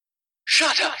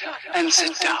Shut up and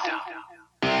sit down.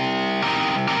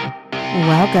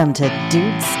 Welcome to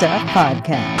Dude Stuff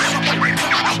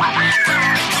Podcast.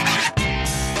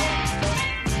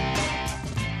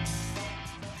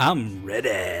 I'm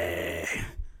ready.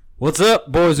 What's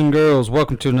up, boys and girls?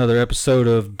 Welcome to another episode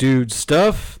of Dude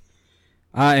Stuff.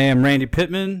 I am Randy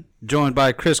Pittman, joined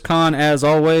by Chris Kahn as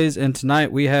always, and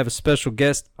tonight we have a special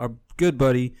guest, our good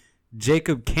buddy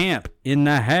Jacob Camp in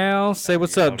the house. Say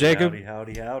what's up, Jacob.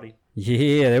 Howdy.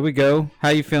 Yeah, there we go. How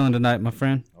you feeling tonight, my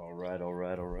friend? All right.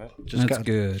 That's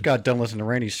good. Just got done listening to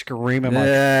Randy scream in my fucking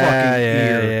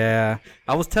Yeah. ear.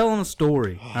 I was telling a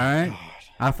story, all right?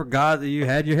 I forgot that you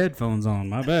had your headphones on.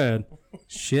 My bad.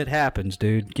 Shit happens,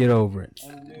 dude. Get over it.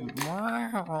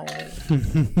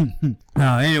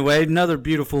 Anyway, another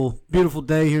beautiful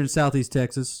day here in Southeast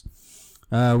Texas.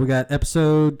 We got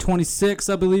episode 26,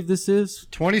 I believe this is.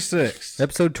 26.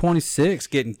 Episode 26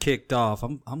 getting kicked off.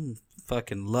 I'm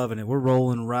fucking loving it. We're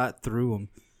rolling right through them.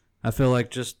 I feel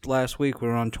like just last week we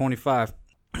were on 25.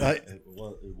 It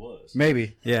was.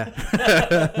 Maybe. Yeah.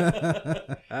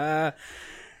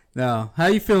 No. How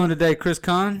you feeling today, Chris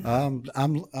Kahn?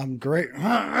 I'm great.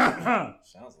 Sounds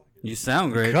like it. You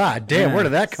sound great. God damn, Yeah. where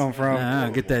did that come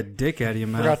from? Get that dick out of your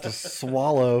mouth. Forgot to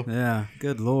swallow. Yeah,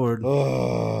 good lord.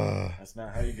 Ugh. That's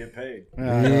not how you get paid.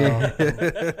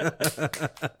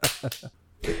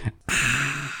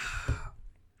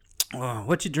 Oh,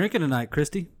 what you drinking tonight,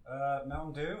 Christy?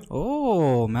 Mountain Dew.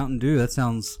 Oh, Mountain Dew. That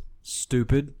sounds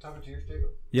stupid. Talking to your Jacob.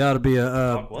 You ought to be a.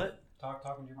 Talk what?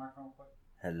 Talking to your microphone quick.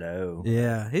 Hello.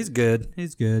 Yeah, he's good.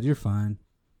 He's good. You're fine.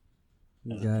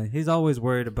 Good guy. He's always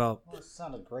worried about. Well, it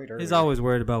sounded great earlier. He's always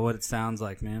worried about what it sounds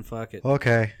like, man. Fuck it.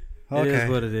 Okay. It is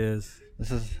what it is.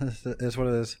 This is what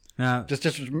it is. Now,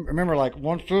 Just remember, like,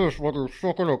 once this, whether you're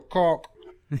sucking a cock.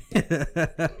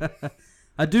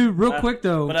 I do real quick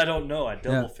though. But I don't know. I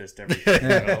double fist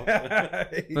everything.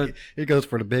 But He goes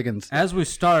for the big uns. as we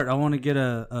start, I want to get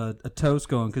a toast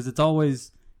going because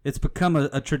it's become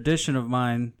a tradition of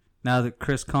mine now that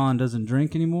Chris Kahn doesn't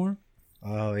drink anymore.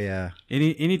 Oh, yeah.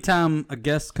 Anytime a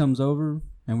guest comes over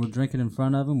and we're drinking in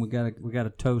front of him, we got to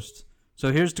toast.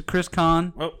 So here's to Chris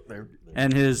Kahn Oh, there.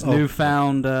 and his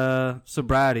newfound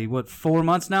sobriety. What, 4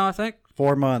 months now? I think.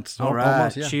 4 months. All right.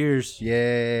 Almost, yeah. Cheers.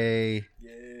 Yay.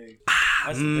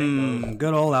 That's the thing, though.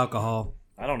 Good old alcohol.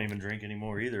 I don't even drink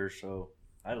anymore either, so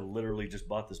I literally just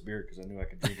bought this beer because I knew I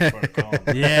could drink in front of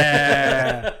Colin.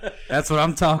 Yeah, that's what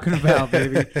I'm talking about,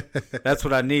 baby. That's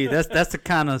what I need. That's the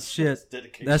kind of shit.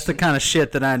 Dedication. That's the kind of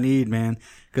shit that I need, man.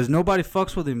 Because nobody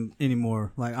fucks with him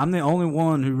anymore. Like, I'm the only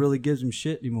one who really gives him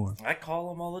shit anymore. I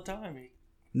call him all the time. He tells me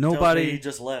Nobody. he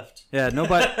just left. Yeah,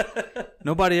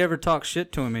 nobody ever talks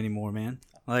shit to him anymore, man.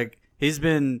 like he's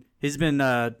been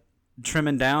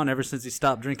trimming down ever since he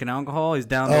stopped drinking alcohol. He's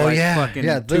down to fucking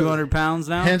 200 pounds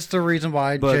now. Hence the reason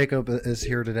why But- Jacob is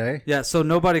here today. Yeah, so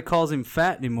nobody calls him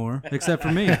fat anymore except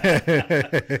for me.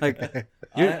 Like,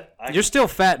 you're still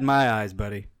fat in my eyes,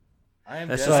 buddy. I am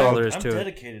That's just all there is I'm to it.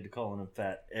 dedicated to calling him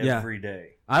fat every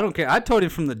day. I don't care. I told him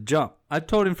from the jump.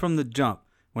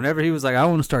 Whenever he was like, I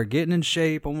want to start getting in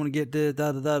shape, I want to get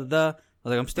da-da-da-da-da, I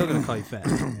was like, I'm still going to call you fat.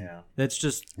 Yeah. That's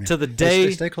just to the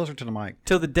day, Stay closer to the mic.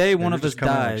 till the day one You're of us just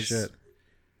coming in like dies. shit.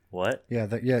 What? Yeah.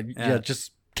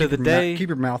 Just To the keep your day- keep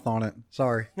your mouth on it.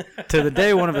 Sorry. To the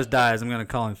day one of us dies, I'm going to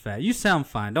call him fat. You sound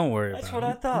fine. Don't worry That's about what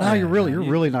it. I thought. No, you're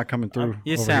really not coming through.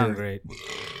 You over sound here. great.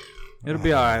 It'll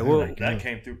be all right. We'll, That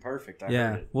came through perfect. I yeah,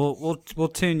 heard it. we'll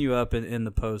tune you up in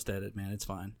the post edit, man. It's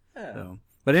fine. So,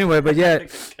 but anyway,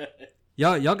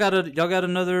 yeah, y'all got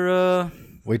another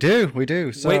We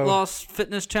do. So, weight loss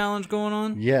fitness challenge going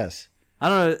on. Yes, I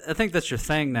don't know. I think that's your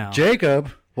thing now.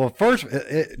 Jacob. Well, first,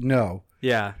 no.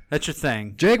 Yeah, that's your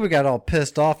thing. Jacob got all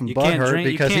pissed off and You can't butthurt drink.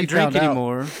 You because can't he drink found out.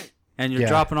 anymore, and you're Yeah.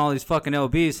 dropping all these fucking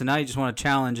lbs. So now you just want to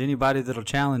challenge anybody that'll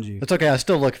challenge you. It's okay. I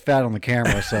still look fat on the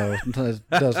camera, so it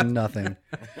does nothing.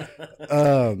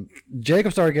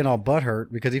 Jacob started getting all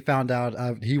butthurt because he found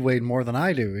out he weighed more than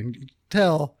I do, and you can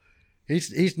tell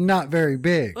he's not very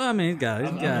big. Well, I mean, he's got.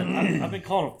 I've been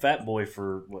calling him Fat Boy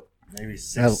for what, maybe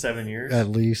 6-7 years. At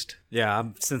least. Yeah,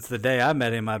 since the day I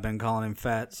met him, I've been calling him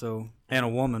fat. So, and a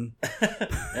woman.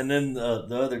 And then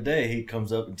the other day he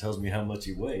comes up and tells me how much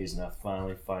he weighs, and I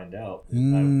finally find out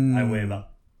I weigh about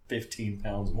 15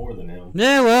 pounds more than him.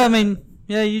 Yeah, well, I mean,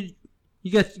 yeah, you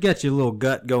got your little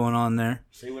gut going on there,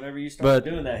 See, whenever you started But-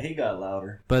 doing that, he got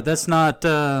louder. but that's not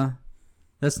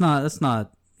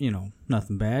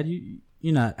nothing bad.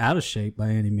 You're not out of shape by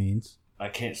any means. I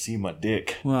can't see my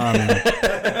dick. Well, I mean,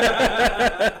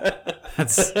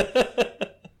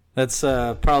 that's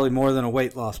probably more than a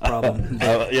weight loss problem.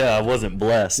 Yeah, I wasn't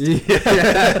blessed.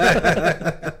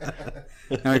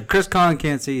 I mean, Chris Conn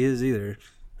can't see his either.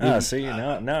 See,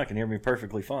 now I can hear me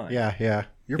perfectly fine. Yeah.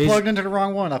 You're He's- plugged into the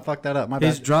wrong one. I fucked that up. My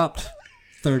He's bad. dropped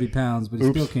 30 pounds, but he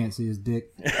still can't see his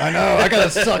dick. I know. I gotta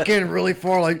suck in really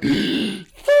far, like.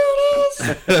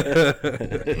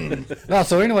 No.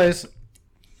 So, anyways,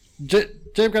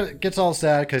 Jabe gets all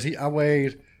sad because I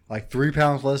weighed like 3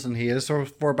 pounds less than he is. So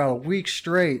for about a week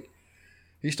straight,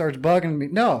 he starts bugging me.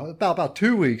 No, about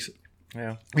 2 weeks.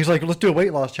 Yeah. He's like, let's do a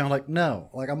weight loss challenge. Like, no.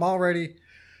 Like, I'm already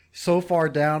so far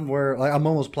down where like I'm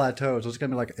almost plateaued. So it's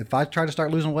gonna be like if I try to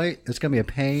start losing weight, it's gonna be a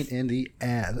pain in the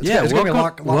ass. It's Yeah, it's welcome,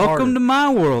 gonna be a lot welcome harder. to my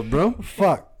world, bro.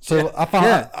 Fuck. So I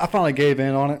finally gave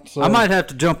in on it. So I might have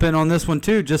to jump in on this one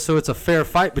too, just so it's a fair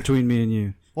fight between me and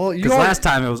you. Well, you Because already- last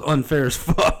time it was unfair as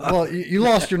fuck. Well, you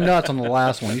lost your nuts on the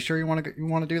last one. You sure you want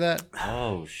to do that?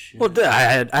 Oh shit. Well,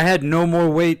 I had no more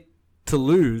weight to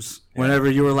lose whenever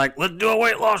you were like, let's do a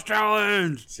weight loss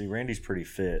challenge. See, Randy's pretty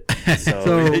fit, So,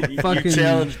 so you fucking-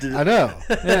 challenged I know.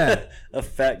 Yeah. a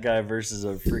fat guy versus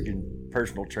a freaking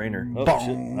personal trainer. Oh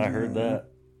Boom. shit! I heard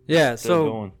that. Yeah, Still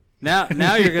so going.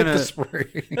 now you're gonna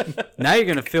Spray.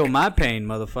 feel my pain,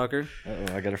 motherfucker.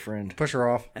 Uh-oh, I got a friend. Push her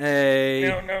off. Hey,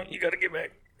 No, you gotta get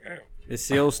back. it's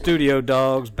the old studio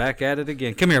dogs back at it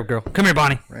again. Come here, girl. Come here,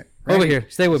 Bonnie. Right. Over Randy, here.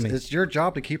 Stay with me. It's your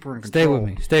job to keep her in Stay control.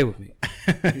 with me. Stay with me.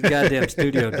 These goddamn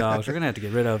studio dogs. We're gonna have to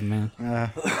get rid of them,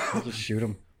 man. We'll just shoot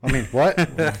him. I mean, what?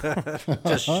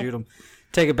 Just shoot them.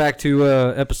 Take it back to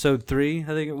episode 3, I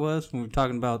think it was, when we were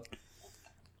talking about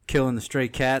killing the stray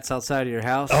cats outside of your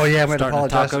house. Oh yeah, we had to starting a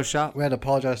apologize. taco shop. We had to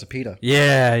apologize to PETA.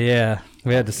 Yeah.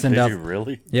 We had to send Did out. you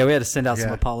really? Yeah, we had to send out some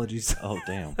Yeah. apologies. Oh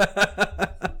damn.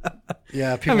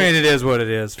 Yeah, I people. mean, it is what it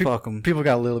is. Fuck them. People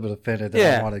got a little bit offended that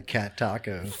Yeah. I wanted cat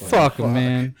tacos. Like, Fuck them,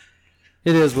 man.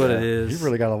 It is what it is. You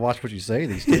really got to watch what you say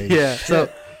these days. Yeah. So,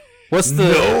 what's the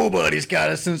Nobody's got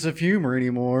a sense of humor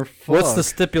anymore. Fuck. what's the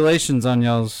stipulations on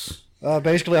y'all's?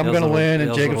 Basically, I'm Y'all's going to little- win, and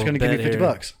y'all's Jacob's little going to give me bet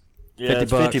 $50. here. Yeah, 50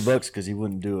 it's $50 bucks. because he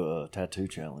wouldn't do a tattoo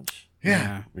challenge.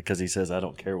 Yeah. Because he says I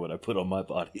don't care what I put on my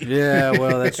body. Yeah,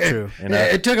 well, that's true. And Yeah,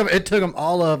 it took him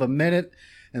all of a minute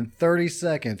and 30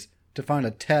 seconds to find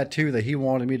a tattoo that he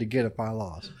wanted me to get if I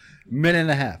lost. Minute and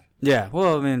a half. Yeah,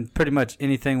 well, I mean, pretty much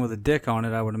anything with a dick on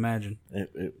it, I would imagine.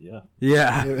 Yeah.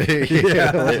 Yeah.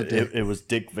 It was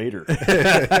Dick Vader.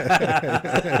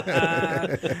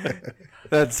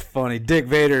 That's funny. Dick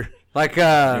Vader. Like, He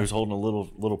was holding a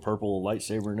little purple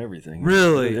lightsaber and everything.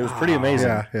 Really? It was pretty amazing.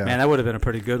 Yeah, yeah. man, that would have been a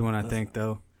pretty good one, I think,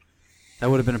 though. That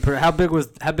would have been a pretty. How big was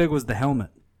the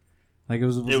helmet? Like, it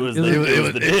was It was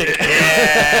the dick.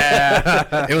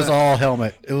 It was all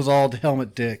helmet. It was all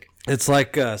helmet dick. It's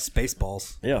like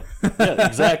Spaceballs. Yeah,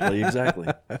 exactly.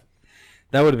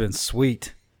 That would have been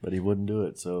sweet. But he wouldn't do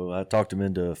it, so I talked him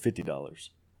into $50.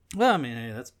 Well, I mean,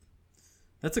 hey,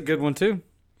 that's a good one too.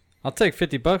 I'll take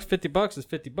 $50. $50 is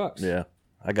 $50. Yeah,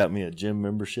 I got me a gym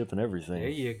membership and everything. There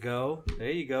you go.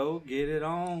 Get it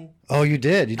on. Oh, you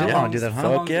did. You did How want to do that, How huh?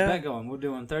 long is yeah. the bet going? We're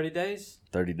doing 30 days.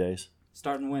 30 days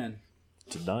Starting when?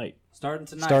 tonight. Starting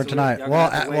tonight. Start so tonight. y'all Well,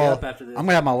 gonna have to weigh well, up after this. I'm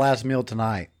gonna have my last meal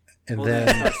tonight, and Well, then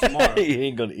then it starts tomorrow. He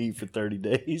ain't gonna eat for 30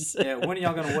 days. Yeah, when are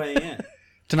y'all gonna weigh in?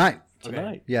 tonight.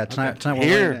 Tonight. Yeah, tonight. Tonight we're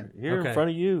Here, laying in. here Okay. in front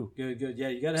of you. Good. Yeah,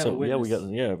 you gotta have So, a witness. yeah, we got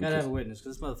gotta because have a witness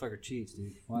because this motherfucker cheats,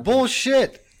 dude. Watch him.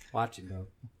 Bullshit. Watch him, though.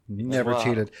 You never Wow.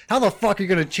 cheated. How the fuck are you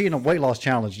gonna cheat in a weight loss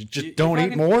challenge? You just You don't eat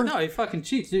fucking- more. No, he fucking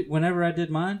cheats, dude. Whenever I did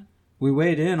mine, we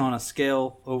weighed in on a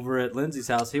scale over at Lindsay's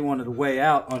house. He wanted to weigh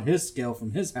out on his scale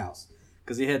from his house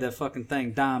because he had that fucking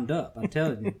thing dimed up. I'm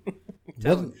telling you.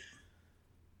 Wasn't,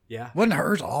 Yeah. wasn't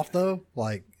hers off though?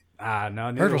 Like, No, Hers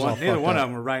neither was all one, neither fucked one up. of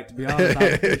them were right, to be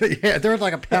honest. yeah, there was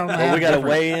like a pound and a Well, half. we got to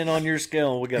difference. weigh in on your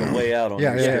scale, and we got to weigh out on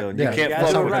Yeah, your yeah, scale. And yeah. You can't You That's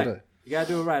gotta how do we it gotta right. do it. You gotta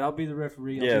do it right. I'll be the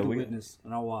referee. I'll Yeah, be the we- witness,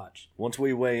 and I'll watch. Once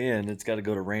we weigh in, it's got to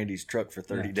go to Randy's truck for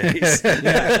 30 days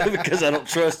because I don't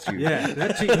trust you. Yeah,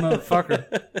 that cheating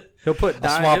motherfucker. He'll put I'll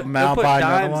dimes, swap he'll, them he'll out, put buy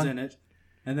another dimes one. in it,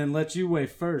 and then let you weigh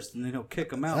first, and then he'll kick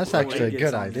them out. That's before actually a he good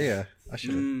gets on idea. I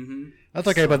should. Mm-hmm. That's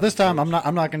okay, but this time I'm not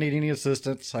gonna need any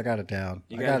assistance. I got it down.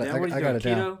 You I got got it it. down. What are I you got it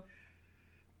doing? down. Keto?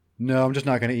 No, I'm just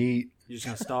not gonna eat. You're just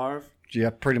gonna starve? Yeah,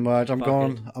 pretty much. I'm Fuck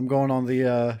going on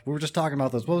the. We were just talking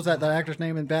about this. What was that actor's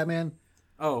name in Batman?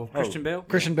 Oh, Christian Bale?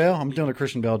 Christian Bale. I'm doing a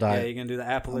Christian Bale Yeah, diet. you're gonna do the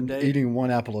apple a I'm day. eating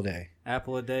one apple a day.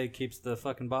 Apple a day keeps the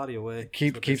fucking body away. That's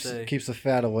what they Keeps say. the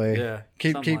fat away. Yeah,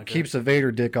 something like Keeps the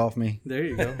Vader dick off me. There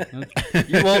you go.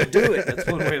 You won't do it. That's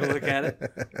one way to look at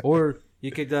it. Or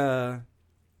you could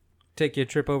take you a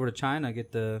trip over to China,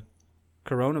 get the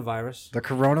coronavirus. The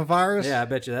coronavirus. Yeah, I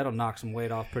bet you that'll knock some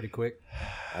weight off pretty quick.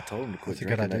 I told him to quit That's a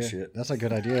good drinking idea. that shit. That's a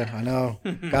good idea. I know.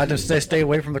 God, just stay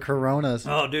away from the coronas.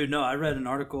 Oh, dude, no. I read an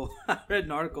article. I read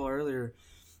an article earlier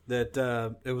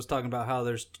that it was talking about how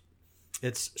there's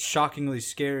it's shockingly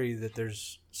scary that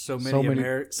there's so So many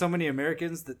many-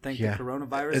 Americans that think Yeah. the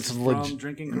coronavirus It's is leg- from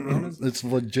drinking Coronas. It's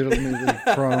legitimately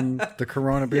from the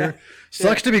Corona beer. Yeah.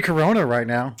 Sucks to be Corona right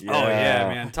now. Oh yeah,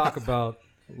 man! Talk about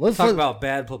Let's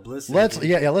bad publicity. let's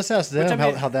dude. let's ask them Which, I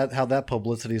mean, how that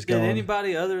publicity is Did going.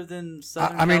 anybody other than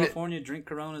Southern I mean, California drink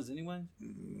Coronas anyway?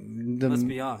 The- Let's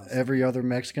be honest. Every other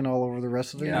Mexican all over the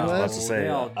rest of the Yeah, I was about to U.S. say, They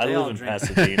all- I they live all in drink-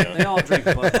 Pasadena. They all drink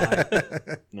Bud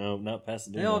Light. No, not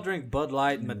Pasadena. They all drink Bud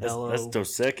Light and Modelo. That's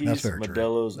Dos Equis, That's very true.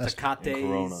 Modelo's, That's- and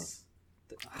Corona.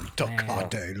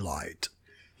 Tecates. Tecate Light.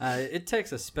 It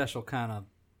takes a special kind of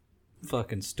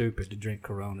fucking stupid to drink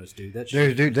Coronas, dude. That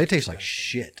shit, Dude, they taste like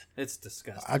shit. it's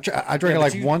disgusting. I drank Yeah, it but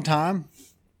like you- one time.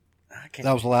 I can't.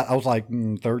 That was I was like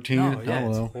 13. No, I yeah, don't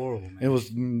it's know. horrible, man. It was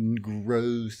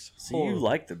gross. See, you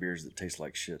like the beers that taste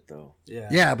like shit, though.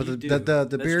 Yeah, but you the do. the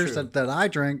That's beers true. that I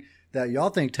drink that y'all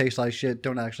think taste like shit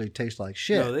don't actually taste like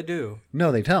shit. No, they do.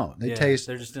 No, they don't. They Yeah, taste.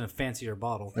 They're just in a fancier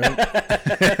bottle. I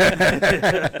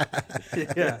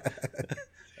Yeah,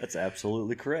 That's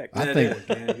absolutely correct. I That think- is,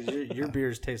 man, 'cause your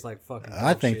beers taste like fucking.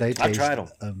 think they bullshit. taste tried 'em.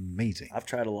 amazing. I've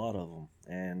tried a lot of them,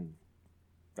 and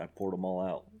I poured them all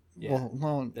out. Yeah.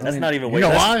 Well, That's not even. You know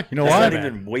that's- why? You know that's why? not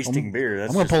even wasting beer. That's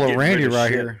I'm gonna just pull a getting Randy rid of right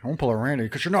shit. here. I'm gonna pull a Randy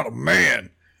because you're not a man.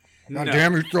 God No.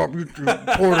 damn you! Stop! You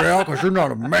poured it out because you're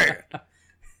not a man.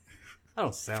 I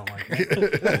don't sound like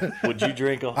that. Would you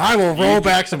drink a? I will roll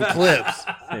back some clips.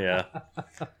 Yeah.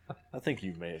 I think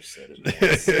you may have said it.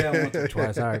 once. Yeah, once or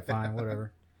twice. All right, fine,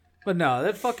 whatever. But no,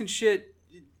 that fucking shit.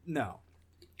 No,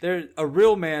 a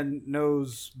real man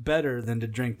knows better than to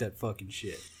drink that fucking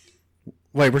shit.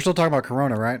 Wait, we're still talking about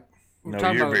Corona, right? We're No,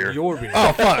 talking your about beer. your beer.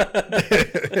 Oh fuck!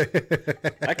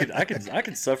 I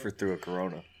could suffer through a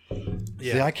Corona.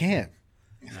 See, I can't.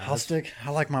 I'll stick. I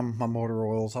like my motor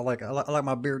oils. I like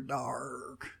my beer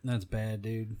dark. That's bad,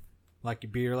 dude. Like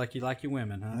your beer, like you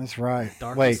women, huh? That's right.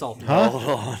 Dark and Wait, salty. huh?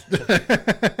 Hold on.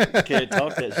 Can't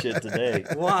talk that shit today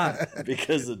Why?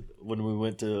 because of when we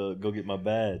went to go get my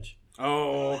badge.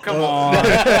 Oh, come on.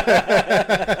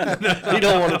 You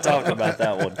don't want to talk about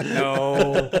that one.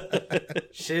 No.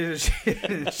 She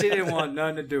didn't want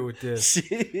nothing to do with this. She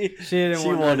didn't she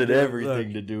want wanted nothing to do- everything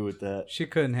look. to do with that. She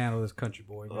couldn't handle this country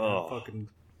boy, man. Oh. Fucking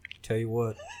tell you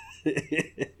what.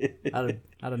 I'd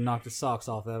have knocked the socks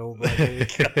off that old black lady.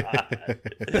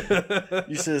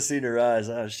 You should have seen her eyes.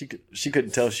 She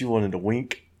couldn't tell she wanted to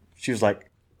wink. She was like,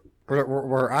 Were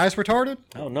her eyes retarded?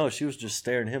 oh no, she was just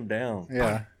staring him down.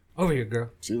 Yeah. Over here, girl.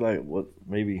 She like what,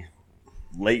 maybe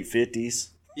late 50s.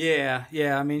 Yeah.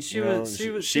 I mean, she was She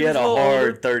was had a little hard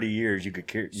older. 30 years. You could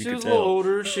She could was a little tell.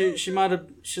 older. She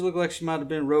looked like she might have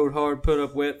been rode hard, put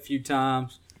up wet a few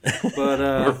times.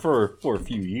 But for a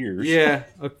few years. yeah,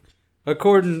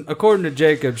 according to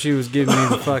Jacob, she was giving me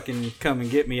the fucking come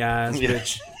and get me eyes, Yeah.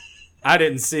 which I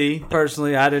didn't see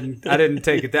personally. I didn't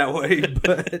take it that way,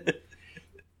 but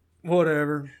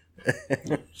whatever.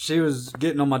 She was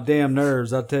getting on my damn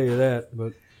nerves, I'll tell you that.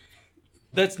 But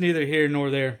that's neither here nor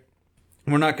there.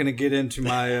 We're not going to get into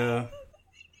my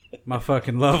my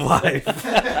fucking love life.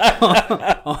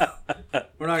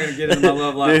 We're not going to get into my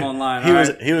love life Dude, online. He all was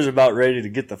right? he was about ready to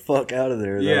get the fuck out of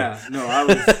there. Though. Yeah, no,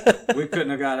 we couldn't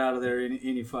have got out of there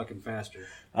any fucking faster.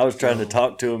 I was trying to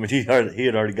talk to him, and he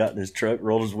had already gotten his truck,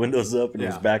 rolled his windows up, and Yeah.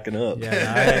 was backing up.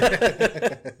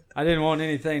 Yeah, no, I didn't want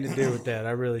anything to do with that.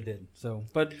 I really didn't. So,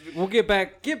 but we'll get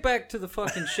back to the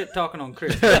fucking shit talking on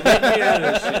Chris. Get me out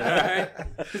of this shit, all right?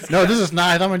 No, this is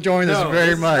nice. I'm enjoying this No,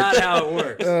 very this much. is not how it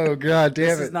works. Oh god damn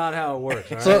This it! is not how it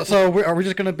works. All right? So are we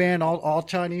just gonna ban all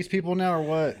Chinese people now, or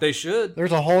what? They should.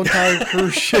 There's a whole entire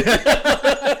cruise ship.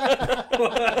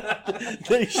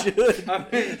 They should. I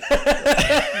mean,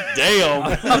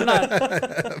 Damn.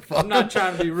 I'm not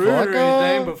trying to be rude Fuck or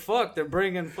anything, off. but fuck, they're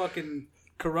bringing fucking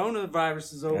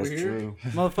coronaviruses over That's here. true.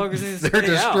 Motherfuckers need to They're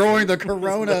stay out. destroying the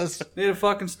Coronas. Need to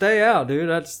fucking stay out, dude.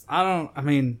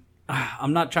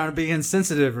 I'm not trying to be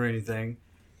insensitive or anything,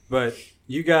 but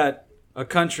you got a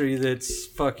country that's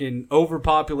fucking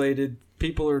overpopulated.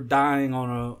 People are dying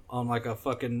on like a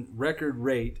fucking record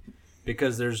rate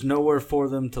because there's nowhere for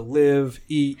them to live,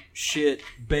 eat, shit,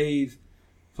 bathe.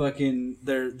 Fucking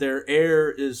their air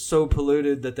is so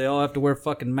polluted that they all have to wear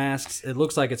fucking masks. It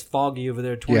looks like it's foggy over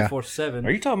there 24/7.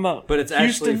 Are you talking about? But it's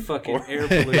actually Houston? fucking Or- air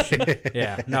pollution.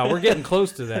 Yeah, no, we're getting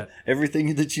close to that.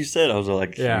 Everything that you said, I was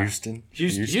like, Yeah.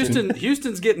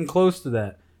 Houston's getting close to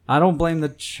that. I don't blame the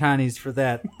Chinese for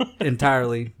that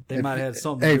entirely. They might have had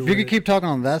something Hey, to if do you with could keep talking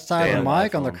on that side of Damn the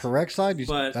mic, on the iPhones. correct side,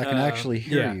 but I can actually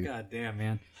hear yeah, you. God damn,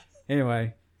 man.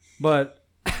 Anyway, but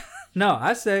no,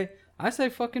 I say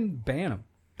fucking ban them.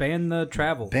 Ban the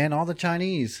travel. Ban all the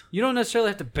Chinese. You don't necessarily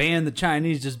have to ban the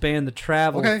Chinese, just ban the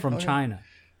travel Okay, from okay. China.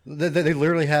 They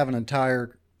literally have an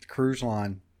entire cruise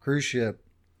ship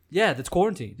Yeah, that's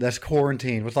quarantined. that's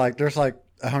quarantined with there's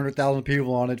 100,000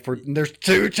 people on it. There's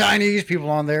 2 Chinese people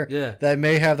on there Yeah. that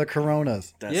may have the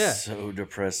coronas. That's Yeah. so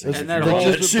depressing. And that You're whole-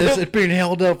 on that ship. It's being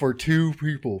held up for 2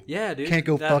 people. Yeah, dude. Can't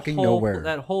go That fucking whole- nowhere.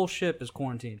 That whole ship is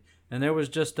quarantined, and there was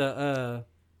just an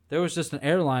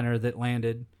airliner that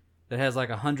landed that has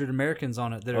 100 Americans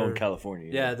on it that Oh, are in California.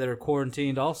 yeah, that are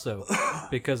quarantined also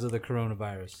because of the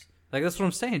coronavirus. That's what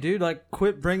I'm saying, dude.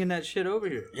 Quit bringing that shit over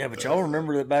here. Yeah, but y'all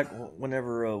remember that back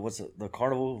whenever the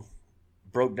carnival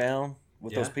broke down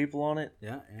with those Yeah. people on it?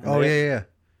 Yeah. Oh, yeah.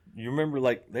 You remember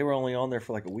they were only on there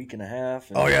for a week and a half.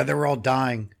 And Oh, yeah, they were all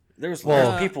dying. there was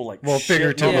Well, people well, shitting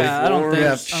figuratively. on the Yeah, I don't floor. think Yeah, I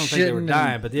don't think they were shitting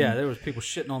dying, and- but yeah, there was people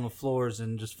shitting on the floors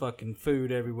and just fucking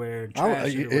food everywhere and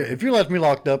trash everywhere. If you left me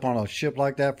locked up on a ship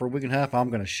like that for a week and a half, I'm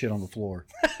going to shit on the floor.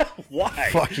 Why?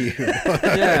 Fuck you.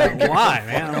 Yeah, why,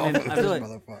 man? I mean, I feel like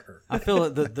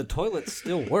Motherfucker. the toilets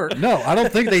still work. No, I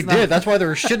don't think they did. That's why they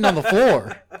were shitting on the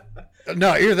floor.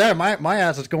 No, either that or my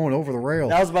ass is going over the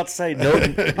rail. I was about to say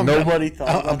nobody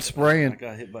thought I'm spraying. I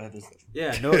got hit by this.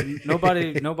 Yeah,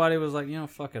 nobody was like,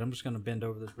 fuck it, I'm just gonna bend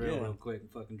over this rail real quick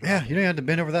and fucking drop Yeah, it. you don't have to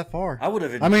bend over that far. I would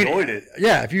have I mean, enjoyed it.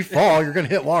 Yeah, if you fall, you're going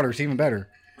to hit water. It's even better.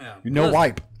 Yeah. No Plus,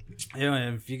 wipe.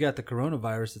 and if you got the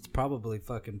coronavirus, it's probably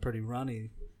fucking pretty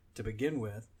runny to begin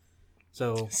with.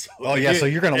 So Oh, yeah, so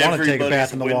you're going to want to take a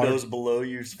bath in the water. Windows below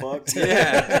you's fucked.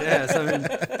 yeah. So I mean,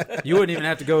 you wouldn't even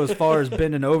have to go as far as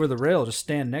bending over the rail. Just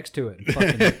stand next to it and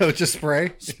fucking Just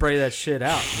spray. spray that shit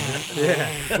out. Yeah.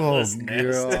 Oh,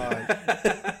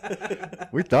 God.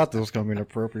 We thought this was going to be an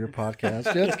appropriate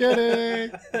podcast. Just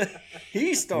kidding.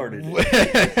 He started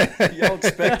it. Y'all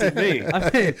expected me. I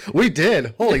mean, We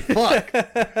did. Holy fuck.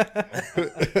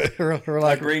 we're I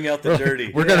like, bring out the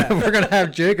dirty. we're gonna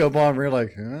have Jacob on. We're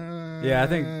like, yeah, I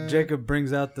think Jacob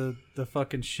brings out the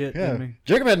fucking shit yeah. in me.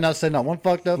 Jacob had not said not one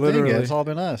fucked up Literally. thing yet. It's all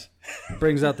been us.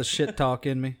 Brings out the shit talk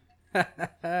in me.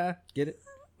 Get it?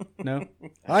 No.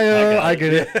 I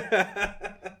get it.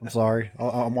 I'm sorry.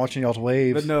 I'm watching y'all's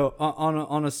waves. But no,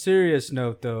 on a serious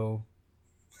note though,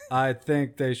 I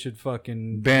think they should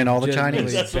fucking Ban all the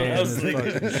legitimately Chinese. That's what I ban was this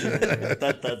thinking. fucking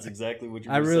shit. That's exactly what you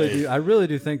were I really saying. do. I really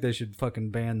do think they should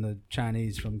fucking ban the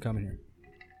Chinese from coming here.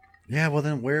 Yeah, well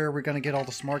then where are we gonna get all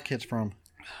the smart kids from?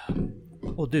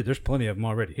 Well, dude, there's plenty of them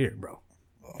already here, bro,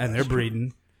 and they're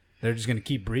breeding. They're just gonna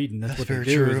keep breeding. That's what they Very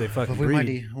do. true. Is they fucking But we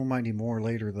breed. might need more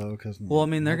later though, because Well, I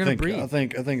mean, they're gonna breed. I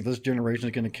think this generation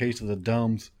is getting a case of the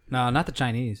dumbs. No, not the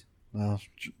Chinese. Uh,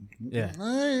 Yeah.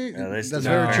 they that's still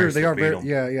very have true. parents They that are beat very 'em.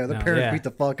 yeah. The No, parents yeah. beat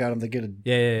the fuck out of them. They get a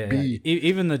Yeah. B.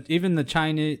 Even the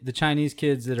Chinese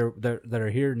kids that are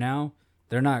here now,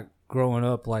 they're not growing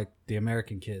up like the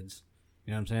American kids.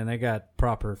 You know what I'm saying? They got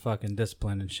proper fucking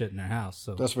discipline and shit in their house,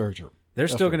 so That's very true. they're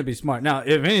still going to be smart. Now,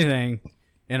 if anything,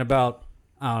 in about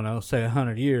I don't know, say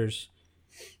 100 years,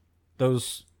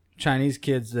 those Chinese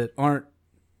kids that are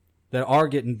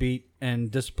getting beat and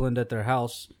disciplined at their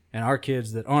house, and our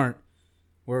kids that aren't,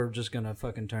 we're just gonna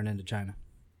fucking turn into China.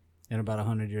 In about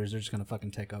 100 years, they're just gonna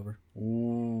fucking take over.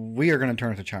 We are going to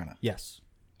turn to China. Yes.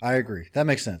 I agree. That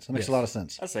makes sense. That makes Yes. a lot of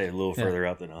sense. I'd say a little further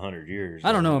out than 100 years.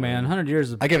 I don't know, man. 100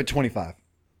 years. I give it 25.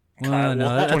 Well,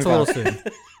 no, that's a little soon.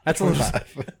 That's a little.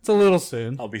 It's a little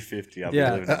soon. I'll be 50. I'll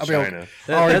Yeah. be living in I'll be China.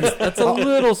 That's a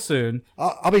little soon.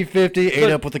 I'll be 50, ate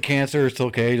But- up with the cancer. It's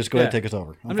okay. Just go ahead and Yeah. take us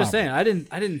over. I'm just saying. I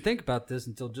didn't think about this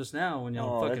until just now when y'all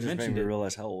Oh, that fucking just made mentioned me it.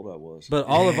 realize how old I was. But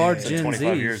all of our I said Gen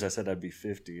 25 Zs. years, I said I'd be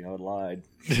 50. I lied.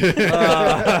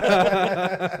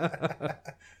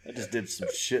 I just did some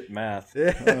shit math.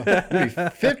 You'd be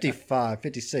 55,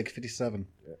 56, 57.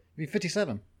 You'd be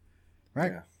 57,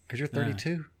 right? Yeah. Because you're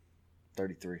 32,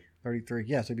 33. 33.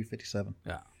 Yeah, so you'd be 57.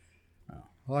 Yeah.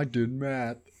 I did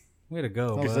math. Way to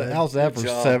go, How's bud. that, how's that for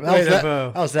job. seven? Way How's to that,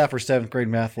 go. how's that for seventh grade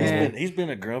math? level? He's been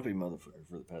a grumpy motherfucker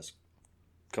for the past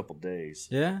couple days.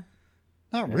 Yeah.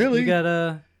 Not really. You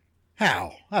got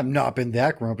How? I've not been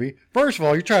that grumpy. First of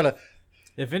all, you're trying to.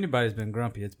 If anybody's been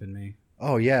grumpy, it's been me.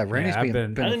 Oh yeah, Randy's I've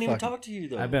been. been- I didn't even fucking- talk to you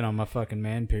though. I've been on my fucking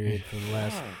man period for the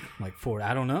last like 4.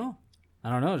 I don't know.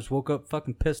 Just woke up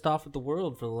fucking pissed off at the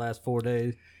world for the last 4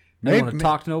 days. Didn't Maybe- want to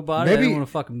talk to nobody. I maybe- didn't want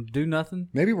to fucking do nothing.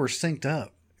 Maybe we're synced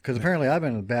up because apparently I've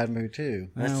been in a bad mood too.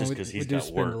 That's just we- 'cause we he's do got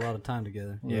spend work. a lot of time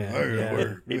together. He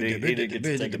Yeah. He didn't get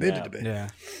to take a nap. Yeah.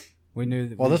 We knew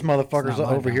that. Well, this it's motherfucker's not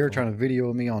my over here downfall. trying to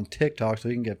video me on TikTok so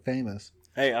he can get famous.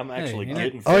 Hey, I'm actually you know-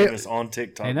 getting Oh, yeah. famous on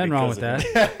TikTok. Ain't nothing wrong with because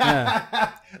that. of it.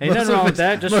 Yeah. Ain't nothing wrong with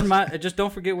that. Just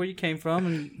don't forget where you came from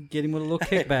and get him with a little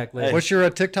kickback later. What's your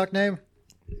TikTok name?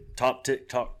 Top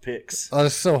TikTok pics. Oh,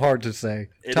 it's so hard to say.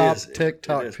 It Top is. It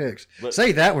TikTok is. pics. But-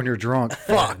 Say that when you're drunk.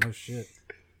 Fuck. No shit.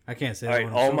 I can't say All that right,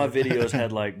 when I'm all my sober. videos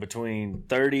had like between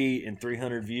 30 and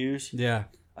 300 views. Yeah.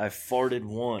 I farted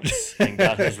once and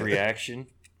got his reaction.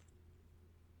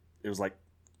 It was like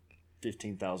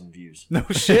 15,000 views. No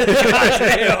shit.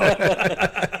 Goddamn.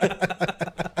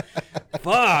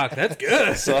 Fuck, that's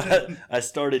good. So I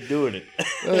started doing it.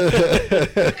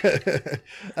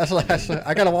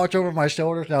 I gotta watch over my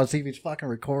shoulders now and see if he's fucking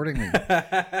recording me.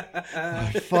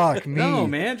 Fuck me. No,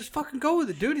 man, just fucking go with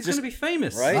it, dude. He's gonna be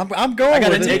famous, right? I'm going I got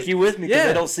to with take it. you with me because Yeah.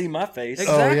 they don't see my face.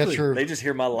 Exactly. Oh, yeah, true. They just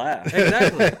hear my laugh.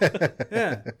 Exactly.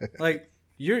 Yeah. Like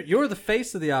you're the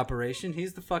face of the operation.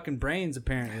 He's the fucking brains,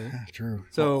 apparently. True.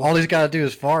 So- all he's got to do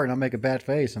is fart and I make a bad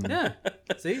face. And Yeah.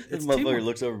 See, This it's motherfucker teamwork.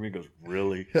 looks over at me and goes,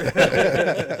 "Really?"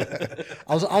 I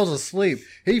was asleep.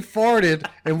 He farted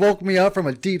and woke me up from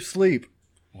a deep sleep.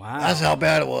 Wow. That's how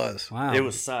bad it was. Wow. It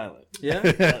was silent. Yeah.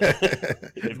 If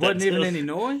It wasn't that's- even any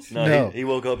noise. No, No. He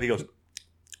woke up. He goes,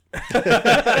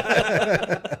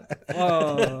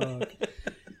 Oh.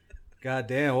 God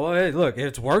damn. Well, hey, look,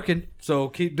 it's working. So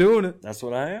keep doing it. "That's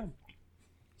what I am."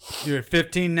 You're at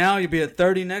 15 now. You'll be at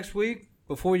 30 next week.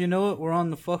 Before you know it, we're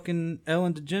on the fucking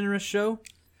Ellen DeGeneres show.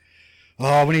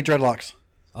 Oh, we need dreadlocks.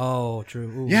 Oh, true.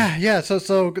 Ooh. Yeah. So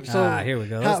Here we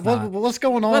go. Let's not. what's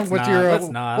going on Let's with not. your? Let's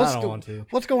not. What's I don't want to.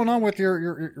 What's going on with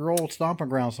your old stomping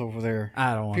grounds over there?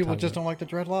 I don't want People to. just don't like the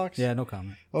dreadlocks. Yeah, no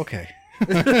comment. Okay.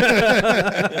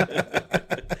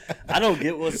 I don't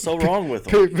get what's so wrong with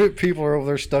them. People are over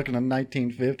there stuck in the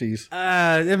 1950s.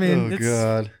 I mean, Oh it's,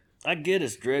 God. I get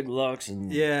it's dreadlocks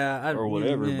and Yeah, or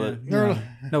whatever, yeah,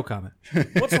 but- no comment.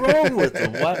 what's wrong with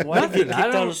them? Why did they get kicked I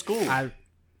out don't- of school? I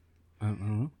don't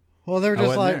know. Well, they're I just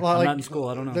wasn't like, there. like I'm not in school.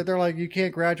 I don't know. They're like, you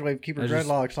can't graduate, keep your I just-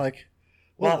 dreadlocks. Like,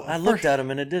 well, I looked at them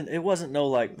and it wasn't no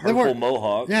like purple weren't-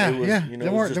 mohawk. yeah, it was, yeah, You know, they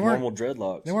it was weren't- just they weren't- normal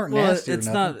dreadlocks. they weren't Well, nasty. it's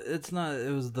or not. nothing. It's not.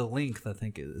 It was the length. I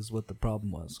think is what the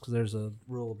problem was because there's a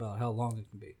rule about how long it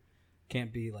can be.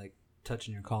 Can't be like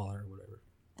touching your collar or whatever.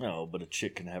 No, but a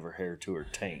chick can have her hair to her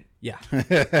taint. Yeah.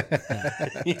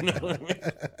 You know what I mean?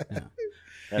 That's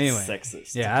Anyway.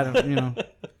 sexist. Yeah. I don't. I'm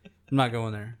not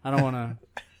going there. I don't want to.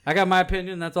 I got my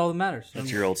opinion. That's all that matters.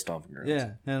 That's your old stomping grounds.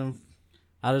 Yeah, and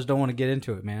I just don't want to get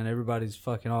into it, man. Everybody's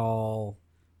fucking all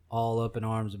up in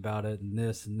arms about it and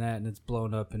this and that, and it's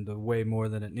blown up into way more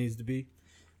than it needs to be.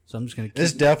 So I'm just gonna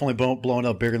It's keep, definitely blown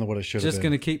up bigger than what it should have just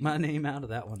been. gonna keep my name out of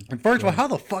that one. And first of all, how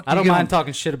the fuck? I don't you get mind on-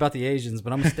 talking shit about the Asians,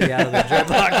 but I'm gonna stay out of the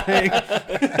dreadlock thing.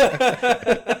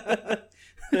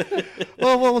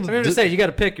 Well, I'm gonna say you got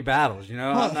to pick your battles. You know,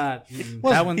 I'm not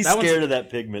that one. He's That scared one's, of that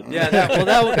pigment. yeah,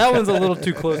 that one's a little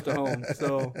too close to home.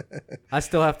 So I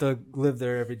still have to live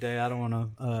there every day. I don't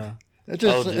want to. it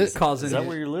just, Oh, dude. it- Cause Is any, that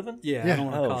where you're living? yeah, Yeah. I don't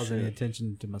want to Oh, cause any shit.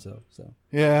 attention to myself. So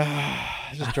yeah,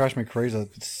 it just drives me crazy. A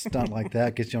stunt like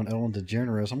that gets you on Ellen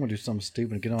DeGeneres. I'm gonna do something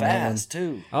stupid and get on Ellen. Fast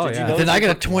too. Oh, Did yeah. you know Then I it get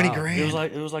a was 20 Wow. grand.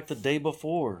 it was like the day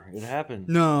before it happened.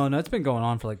 no, it's been going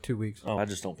on for like 2 weeks. Oh, I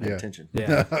just don't pay Yeah. attention.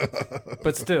 Yeah,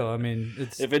 but still, I mean,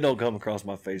 If it don't come across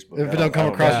my Facebook, If I it don't come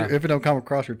I across, know. your, if it don't come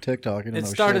across your TikTok, you don't it know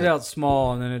started shit. out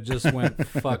small and then it just went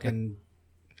fucking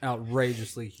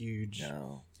outrageously huge,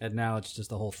 No. and now it's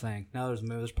just a whole thing. Now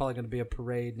there's probably going to be a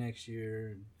parade next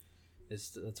year.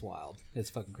 It's wild. It's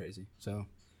fucking crazy. So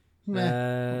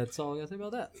that's all I got to say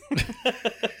about that.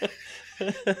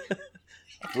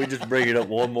 We just bring it up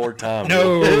one more time.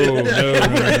 No.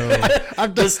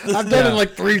 I've done it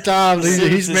like 3 times.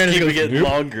 He's managed to keep go, getting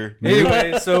longer.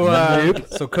 Anyway,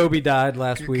 so Kobe died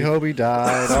last week. Kobe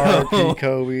died. R.I.P.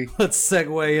 Kobe. Let's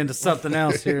segue into something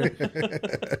else here.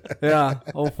 Yeah,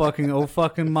 old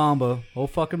fucking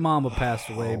Mamba passed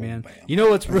away, man. You know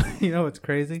what's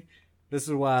crazy? This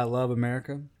is why I love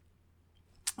America.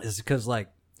 Is because like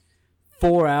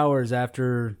 4 hours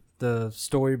after the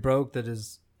story broke that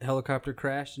his helicopter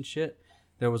crashed and shit,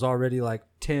 there was already like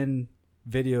 10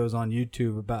 videos on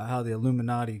YouTube about how the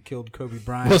Illuminati killed Kobe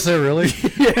Bryant. Was there really?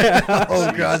 Yeah.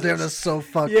 Oh god damn, that's so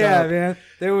fucked Yeah, up. man.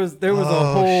 There was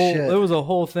Oh, shit. there was a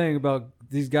whole thing about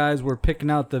these guys were picking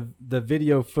out the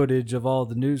video footage of all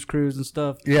the news crews and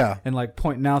stuff. Yeah. And like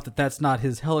pointing out that that's not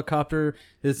his helicopter.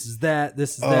 This is that.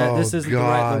 This is that. Oh, This isn't the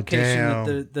right God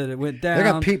location that it went down. They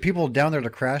got people down there at the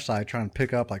crash site trying to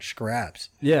pick up like scraps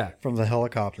yeah. from the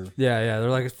helicopter. Yeah. They're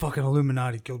like, it's fucking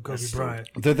Illuminati killed Kobe Bryant.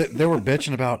 They were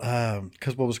bitching about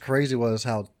because what was crazy was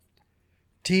how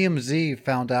TMZ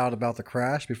found out about the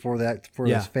crash before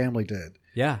Yeah. his family did.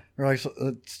 Yeah. They're like, so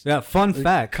it's Yeah. Fun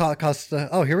fact.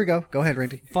 oh, here we go. Go ahead,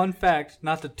 Randy. Fun fact,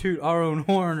 not to toot our own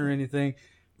horn or anything,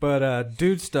 but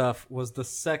Dude Stuff was the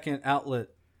second outlet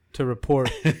to report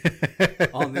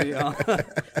on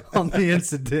the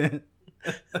incident.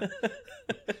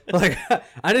 Like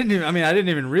I didn't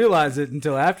even realize it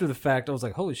until after the fact. I was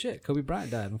like, holy shit, Kobe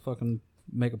Bryant died. And fucking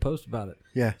make a post about it.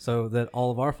 Yeah. So that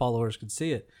all of our followers could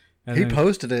see it. And He then,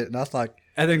 posted it, and I was like,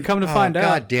 and then come to oh, find God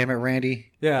out. damn it,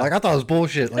 Randy. Yeah. Like, I thought it was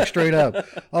bullshit, like, straight up.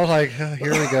 I was like, oh,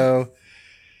 here we go.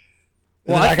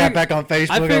 Well, Well, I got figured- back on Facebook.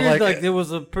 I figured was like it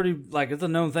was a pretty it's a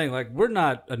known thing. Like we're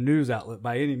not a news outlet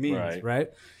by any means, right?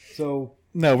 So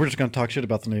no, we're just going to talk shit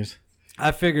about the news.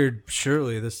 I figured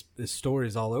surely this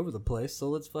story's all over the place, so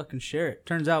let's fucking share it.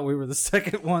 Turns out we were the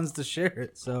second ones to share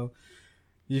it. So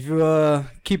if you want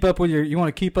to keep up with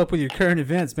your current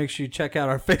events, make sure you check out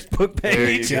our Facebook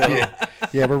page. There you go.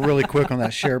 Yeah, we're really quick on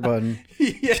that share button.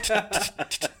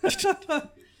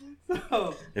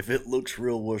 If it looks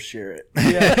real, we'll share it.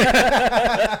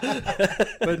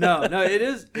 But no, it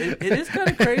is kind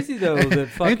of crazy though that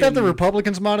fucking Ain't that the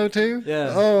Republicans' motto, too?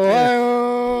 Yeah.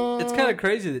 Oh, It's kind of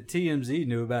crazy that TMZ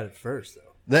knew about it first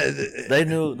though. They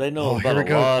know Oh, about here a we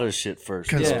go. lot of shit first.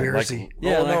 Conspiracy.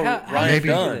 Yeah, like how Ryan did you do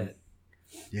Dunn. that?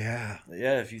 Yeah.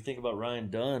 Yeah, if you think about Ryan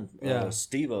Dunn, Yeah.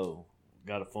 Steve-O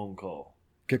got a phone call.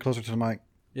 Get closer to the mic.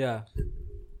 Yeah.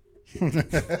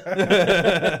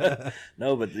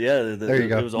 No, but yeah, There you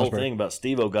go. there was a whole Much better. thing about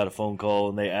Steve-O got a phone call,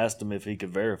 and they asked him if he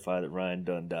could verify that Ryan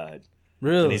Dunn died.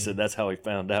 Really? And he said that's how he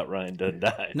found out Ryan Dunn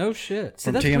died. No shit. See,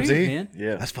 From that's TMZ? weird, man.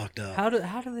 Yeah. That's fucked up. How do they?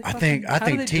 I fucking- think how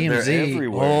do they do that? They're TMZ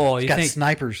everywhere. Oh, has you got think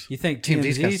snipers. you think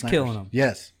TMZ's got TMZ's snipers. killing them?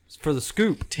 Yes. It's for the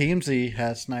scoop. TMZ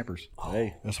has snipers.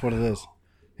 Hey, That's what it is.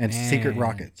 And secret Man.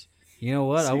 rockets. You know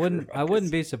what? I Secret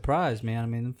wouldn't be surprised, man. I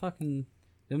mean,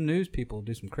 them news people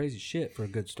do some crazy shit for a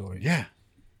good story. Yeah.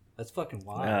 That's fucking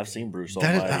wild. yeah, I've seen Bruce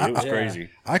That is- Almighty. It was Yeah. crazy.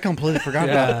 I completely forgot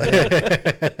Yeah, about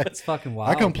that. It's fucking wild.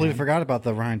 I completely man. forgot about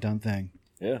the Ryan Dunn thing.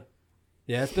 Yeah.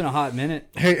 Yeah, it's been a hot minute.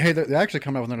 Hey, they're actually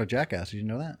coming out with another Jackass. Did you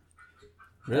know that?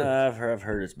 Really? I've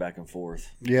heard it's back and forth.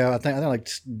 Yeah, I think like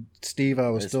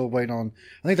Steve-O is still waiting on.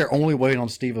 I think they're only waiting on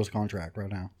Steve-O's contract right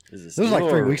now. Is it This was like Steve-O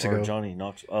 3 or- weeks or ago. Johnny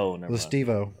Knox. Oh, never With mind.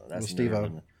 Steve-O. That's With Steve-O.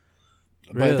 never-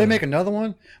 But Really? if they make another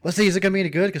one, let's see, is it gonna be any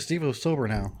good? Because Steve-O's sober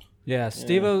now. Yeah,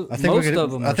 Steve-O. I think most we can.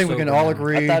 of them. I think are we can sober all now.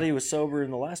 agree. I thought he was sober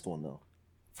in the last one though.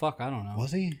 Fuck, I don't know.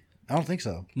 Was he? I don't think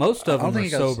so. Most I of don't them are think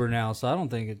he got- sober now, so I don't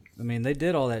think it. I mean, they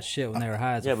did all that shit when they were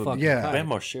high as Yeah, a but fucking yeah. kite.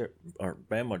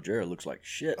 Bam Margera looks like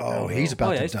shit. Oh, now, he's though. about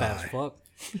Oh yeah, to he's fat as die. fuck.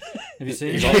 Have you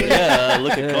seen He's him? all- yeah, I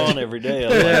look at Con every day. I'm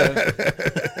like,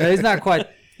 Yeah, he's not quite.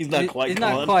 He's not quite He's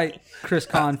Con. not quite Chris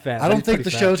Con fat. I but don't he's think pretty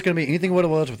the fat. show's gonna be anything what it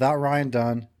was without Ryan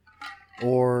Dunn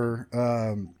or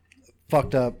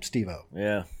fucked up Steve-O.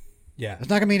 yeah. Yeah. It's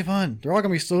not gonna be any fun. They're all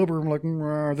gonna be sober. I'm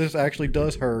like, this actually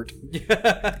does hurt.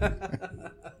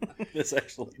 This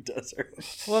actually does hurt.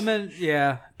 Well, I mean,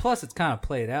 yeah. Plus, it's kind of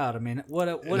played out. I mean, what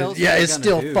else? Yeah, are they it's gonna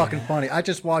still do, fucking man? funny. I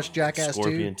just watched Jackass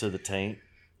Scorpion 2. to the taint.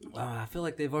 I feel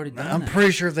like they've already done I'm that. pretty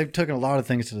sure they've taken a lot of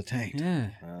things to the taint. Yeah.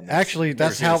 Actually,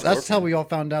 that's never seen a how scorpion. we all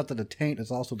found out that the taint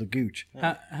is also the gooch.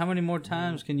 How many more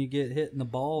times can you get hit in the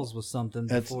balls with something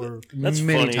That's before? That's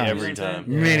many funny times. every time.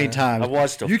 Many times. I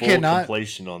watched a You full cannot.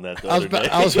 completion on that the I was, other day.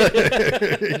 I was,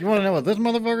 you want to know what this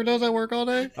motherfucker does at work all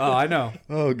day? Oh, I know.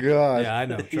 Oh God! Yeah, I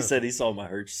know. He said he saw my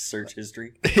search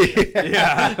history.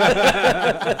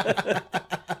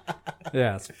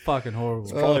 Yeah, it's fucking horrible.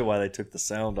 Probably why they took the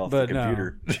sound off the But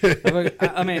no. computer.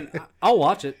 I mean, I'll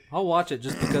watch it. I'll watch it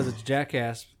just because it's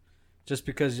Jackass. Just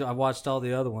because I watched all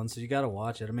the other ones, so you got to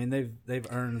watch it. I mean, they've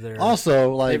earned their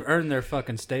Also, like they've earned their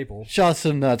fucking staple. shots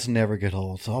and nuts never get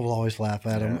old, so I will always laugh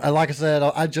at him. And like I said,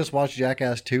 I just watched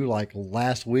Jackass 2 like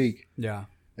last week, Yeah.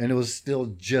 and it was still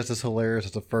just as hilarious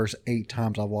as the first 8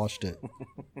 times I watched it.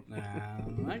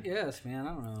 I guess, man.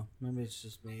 I don't know. Maybe it's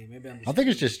just me. Maybe I'm just. I think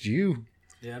it's just you.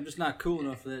 Yeah, I'm just not cool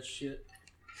enough for that shit.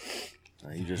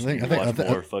 You just I think- watch I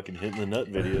more fucking hitting the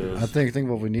nut videos. I think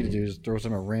what we need to do is throw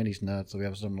some of Randy's nuts so we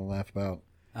have something to laugh about.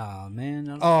 Oh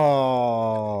man.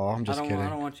 Oh, I'm just I kidding.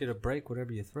 don't want you to break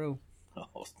whatever you throw.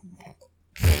 Balls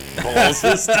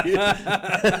this dude.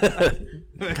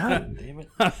 God damn it.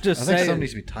 I'm just I think saying. something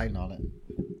needs to be tightened on it.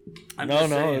 I'm No, just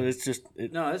saying. it's just.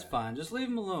 No, it's fine. Just leave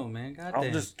him alone, man. God I'll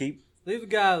damn. just keep. Leave the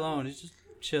guy alone. He's just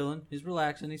chilling. He's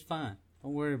relaxing. He's fine.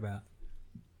 Don't worry about it.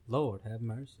 Lord, have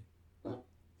mercy.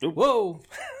 Oop. Whoa!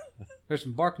 There's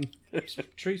some barking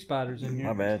tree spiders in here.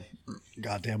 My bad.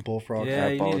 Goddamn bullfrog. Yeah, I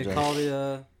you need to apologize. call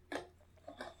the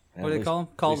what do they call them?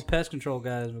 Call the pest control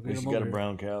guys. We'll At get least them you got over a here.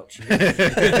 brown couch.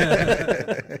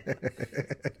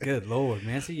 Good Lord,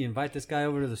 man! See, you invite this guy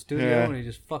over to the studio Yeah. and he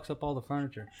just fucks up all the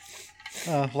furniture.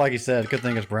 Like you said, good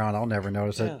thing it's brown. I'll never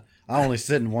notice it. I only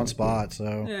sit in one spot,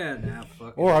 so. Yeah, nah, fuck.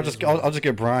 it. Or I'll just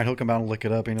get Brian. He'll come out and lick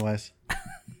it up, anyways.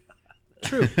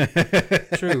 True,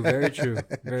 very true,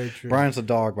 very true. Brian's a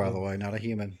dog, by the way, not a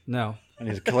human. No, I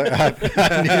need to clear.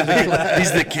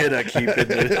 He's the kid I keep in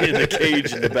the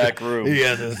cage in the back room. He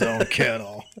has his own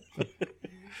kennel.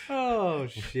 Oh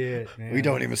shit, man. We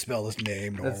don't even spell his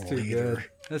name That's normal too either. good.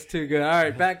 That's too good. All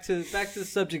right, back to the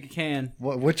subject at hand.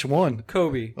 Which one?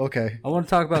 Kobe. Okay. I want to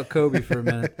talk about Kobe for a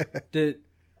minute.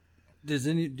 Does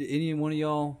any one of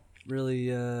y'all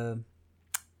really? I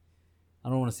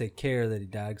don't want to say care that he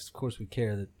died, 'cause of course we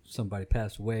care that somebody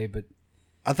passed away. But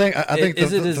I think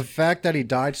Is the fact that he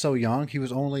died so young, he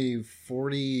was only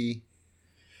 40.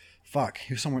 Fuck,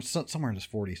 he was somewhere in his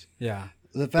 40s. yeah,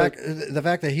 The fact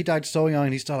that he died so young,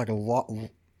 and he still had like a lot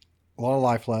of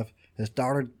life left. His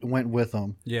daughter went with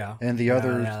him, yeah, and the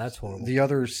other that's horrible. the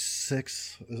other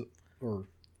 6 or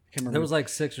I can't remember. There was like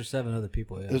 6 or 7 other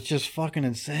people. Yeah, It's just fucking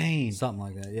insane. something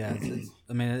like that. Yeah,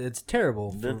 I mean, it's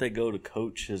terrible. Didn't they go to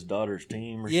coach his daughter's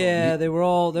team or Yeah, they were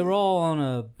all on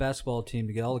a basketball team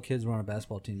together. All the kids were on a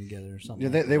basketball team together or something. Yeah,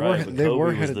 they something? were Right, but they Kobe were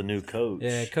was headed. the new coach.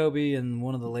 Yeah, Kobe and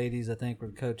one of the ladies I think were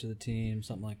the coach of the team,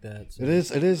 something like that. So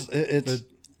It's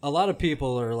a lot of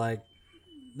people are like,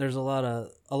 there's a lot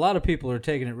of people are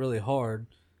taking it really hard,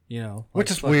 you know, Which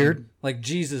like is weird. Like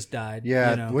Jesus died,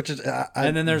 yeah, you know? which is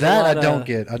and then there's that a lot I don't of,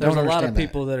 get. I there's don't a lot understand of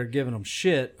people that are giving them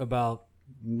shit about,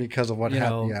 that because of what you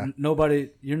know, happened. Yeah, nobody.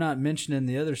 You're not mentioning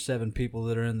the other 7 people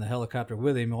that are in the helicopter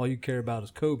with him. All you care about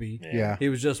is Kobe. yeah. He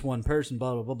was just one person,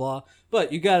 blah blah blah blah.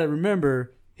 But you got to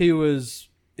remember, he's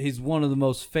one of the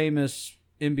most famous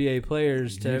NBA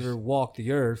players to ever walk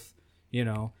the earth. You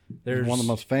know, there's One of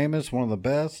the most famous, one of the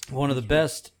best. one of the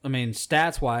best. I mean,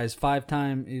 stats wise, he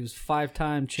was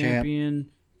 5-time champion,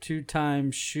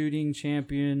 2-time shooting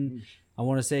champion. I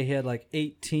want to say he had like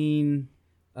 18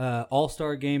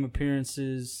 All-Star game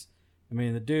appearances. I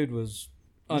mean, the dude was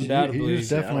undoubtedly. He was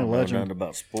definitely I a don't know legend. nothing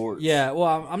about sports. Yeah,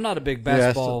 well, I'm not a big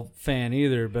basketball fan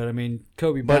either, but I mean,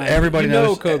 Kobe But Bryant. everybody you know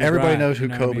knows. Kobe Everybody Bryant, knows who you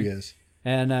know what I Kobe mean? is.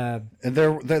 And And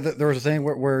there was a thing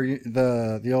where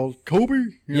the old Kobe.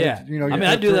 yeah, You know. I mean,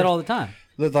 I do that all the time.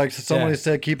 Like somebody Yeah.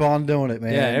 said, keep on doing it,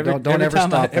 man. Yeah, don't every ever time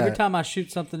stop that. every time I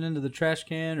shoot something into the trash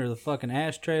can or the fucking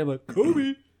ashtray, I'm like,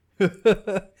 Kobe.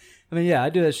 I mean, yeah, I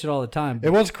do that shit all the time. It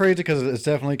was crazy because it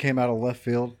definitely came out of left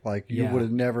field. Like you Yeah. would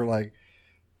have never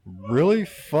really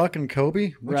fucking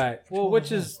Kobe. Right. Well,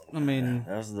 which is, I mean,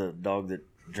 That's the dog that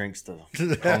drinks the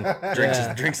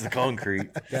Yeah. drinks the concrete.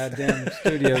 goddamn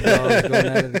studio dogs going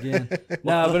at it again.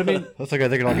 No, but I mean, That's okay.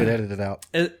 They can all get edited out.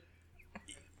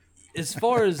 as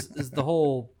far as the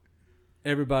whole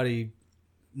everybody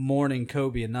mourning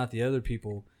Kobe and not the other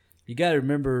people, you got to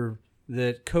remember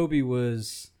that Kobe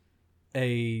was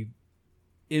a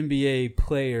NBA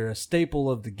player, a staple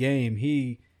of the game.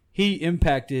 He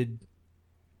impacted,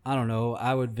 I don't know,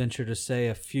 I would venture to say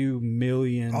a few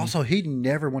million. Also, he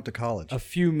never went to college. A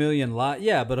few million lives.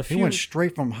 Yeah, but a few. He went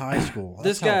straight from high school.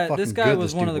 This That's how guy fucking guy good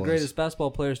was this one of dude the greatest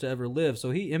basketball players to ever live.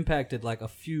 So he impacted like a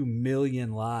few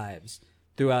million lives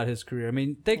throughout his career. I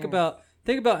mean, think about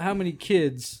how many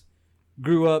kids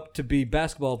grew up to be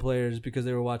basketball players because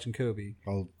they were watching Kobe.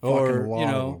 Oh, Or fucking lot you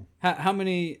of know, how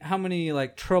many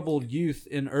like troubled youth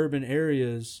in urban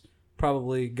areas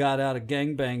probably got out of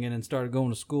gangbanging and started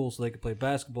going to school so they could play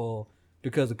basketball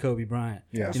because of Kobe Bryant.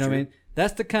 Yeah. You know what I mean?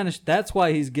 That's the kind of that's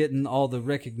why he's getting all the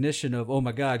recognition of, oh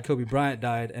my God, Kobe Bryant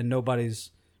died, and nobody's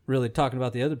really talking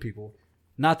about the other people.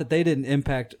 Not that they didn't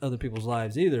impact other people's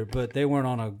lives either, but they weren't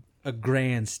on a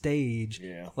grand stage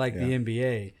like the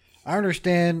NBA. I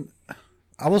understand.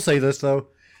 I will say this though,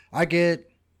 I get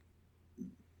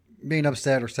being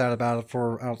upset or sad about it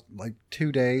for like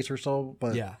 2 days or so,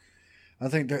 but Yeah. I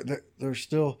think they're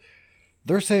still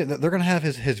they're saying that they're gonna have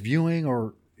his viewing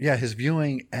his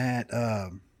viewing at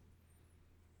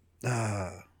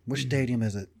which stadium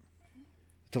is it?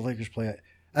 The Lakers play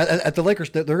at the Lakers.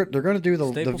 They're going to do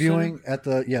the Staples viewing at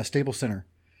the Staples Center,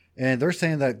 and they're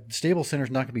saying that Staples Center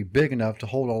is not going to be big enough to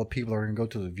hold all the people that are going to go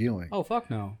to the viewing. Oh fuck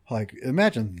no. Like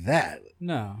imagine that.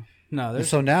 No. And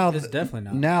so now it's definitely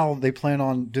not. Now they plan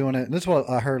on doing it. And this is what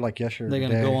I heard like yesterday. They're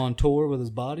gonna go on tour with his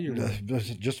body, or what?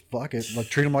 Just fuck it. Like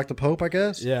treat him like the Pope, I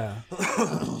guess. Yeah.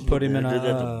 Put him in They did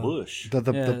that to a Bush.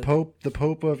 The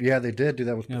Pope of they did do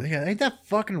that with ain't that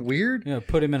fucking weird?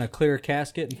 put him in a clear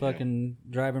casket and fucking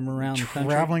drive him around the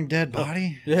country. Traveling dead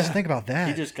body. Yeah. Just think about that.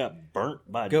 He just got burnt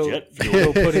by Go, jet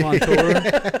fuel. go put him on tour.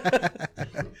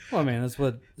 Well, I mean, that's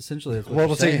what essentially. That's what well,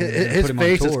 you're see, saying. They're gonna his put him on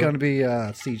face is tour. going to be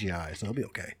CGI, so it'll be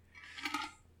okay.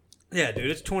 Yeah,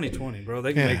 dude, it's 2020, bro.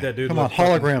 They can make that dude. Come on, look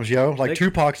fucking- holograms, yo. Like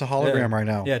Tupac's a hologram Yeah. right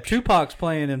now. Yeah, Tupac's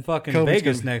playing in fucking Kobe's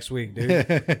Vegas gonna- next week,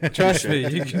 dude. Trust me.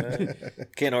 You can,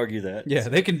 Can't argue that. yeah,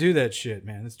 they can do that shit,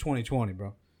 man. It's 2020,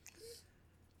 bro.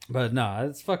 But no,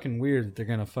 it's fucking weird that they're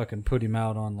gonna fucking put him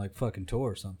out on like fucking tour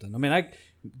or something. I mean,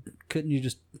 couldn't you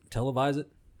just televise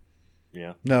it?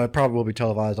 Yeah. No, it probably will be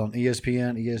televised on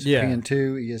ESPN, ESPN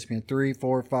 2, ESPN 3,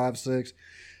 4, 5, 6.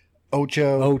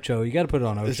 Ocho. You got to put it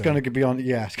on Ocho. It's going to be on.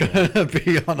 Yeah, it's going to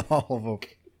be on all of them.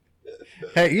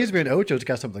 Hey, ESPN Ocho's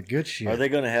got some of the good shit. Are they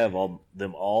going to have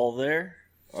them all there?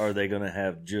 Or are they going to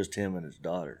have just him and his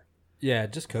daughter? Yeah,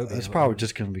 just Kobe. It's probably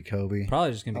just going to be Kobe.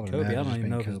 Probably just going to I be would Kobe. I imagine don't just even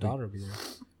know being if his Kobe. daughter will be there.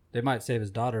 They might save his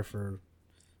daughter for,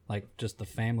 like, just the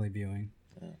family viewing.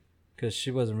 Because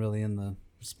she wasn't really in the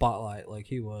spotlight like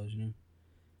he was, you know?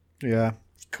 Yeah.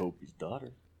 It's Kobe's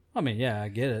daughter. I mean, yeah, I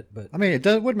get it, but I mean,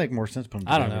 would make more sense. Put them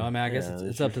I don't together. know. I mean, I guess Yeah,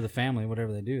 it's up to the family,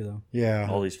 whatever they do, though. Yeah.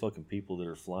 All these fucking people that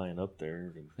are flying up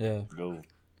there to Yeah. go.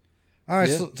 All right.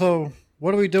 Yeah. So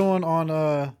what are we doing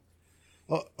on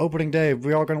opening day?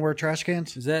 We all going to wear trash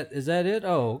cans? Is that it?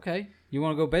 Oh, okay. You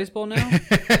want to go baseball now?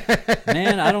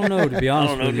 Man, I don't know, to be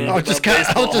honest know with you. nothing I was just kind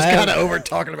baseball. of over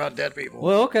talking about dead people.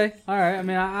 Well, okay. All right. I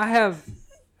mean, I have...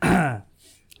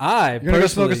 I You're going to go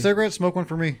smoke a personally... cigarette? Smoke one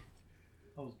for me.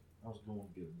 I was going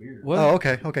to get a beer. What? Oh,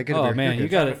 okay. Okay, get a Oh, beer. man, You're you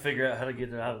good. got Trying to... to figure out how to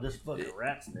get it out of this fucking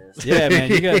rat's nest. Yeah,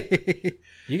 man,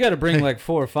 you got to bring like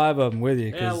 4 or 5 of them with you.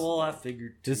 Yeah, 'cause well, I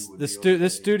figured this two would this be stu- okay.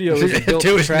 this studio is built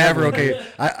Two for is never traveling. okay.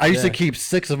 I used to Yeah. keep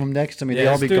 6 of them next to me. Yeah, They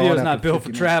all the be gone. studio's not after built for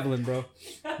 50 traveling, bro.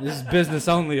 This is business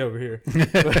only over here.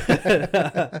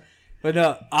 But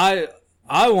no,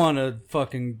 I want to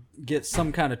fucking get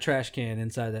some kind of trash can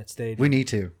inside that stadium. We need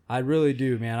to. I really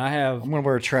do, man. I'm going to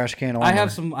wear a trash can on. I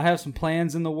have some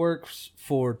plans in the works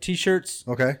for T-shirts,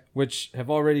 Okay. which have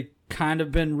already kind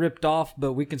of been ripped off,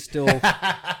 but we can still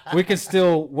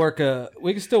work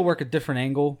a different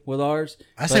angle with ours.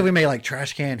 I say we made like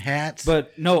trash can hats.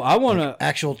 But no, I want to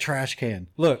actual trash can.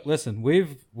 look. Listen,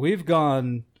 we've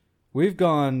gone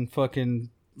fucking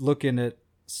looking at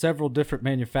several different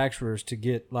manufacturers to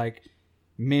get like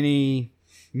mini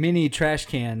trash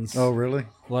cans. Oh, really?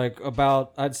 Like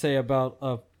I'd say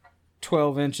about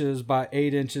 12 inches by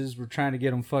 8 inches. We're trying to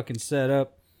get them fucking set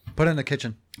up. Put it in the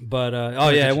kitchen. But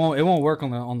it won't work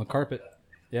on the carpet.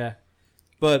 Yeah.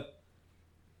 But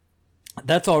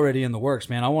that's already in the works,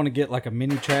 man. I want to get like a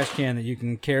mini trash can that you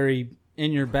can carry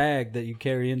in your bag that you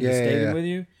carry into the stadium with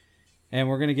you. And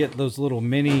we're gonna get those little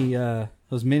mini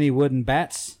wooden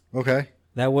bats. Okay.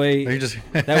 That way You just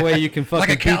that way you can fucking like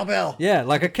a beat- cowbell. Yeah,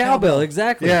 like a cowbell,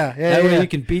 exactly. Yeah, That way yeah. you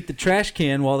can beat the trash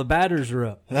can while the batters are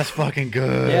up. That's fucking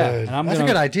good. Yeah, and That's a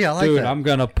good idea. I like dude, that. I'm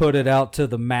gonna put it out to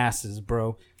the masses,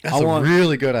 bro. That's a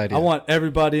really good idea. I want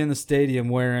everybody in the stadium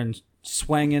wearing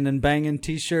swanging and banging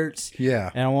T-shirts.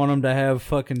 Yeah. And I want them to have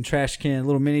fucking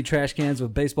little mini trash cans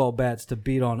with baseball bats to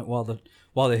beat on it while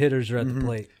the hitters are at the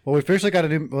plate. Well, we officially got a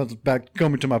new. Well, back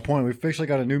coming to my point, we officially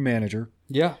got a new manager,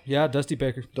 Yeah, Dusty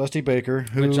Baker. Dusty Baker,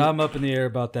 who Which I'm up in the air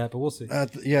about that, but we'll see.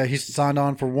 he's signed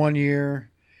on for 1 year,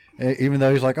 even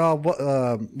though he's like, oh,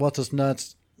 what's this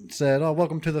nuts said, oh,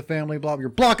 welcome to the family, blah. You're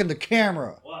blocking the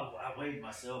camera. Well, I weighed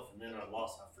myself and then I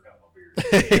forgot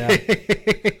my beer.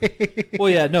 Well,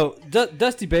 yeah, no,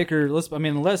 Dusty Baker.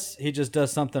 Unless he just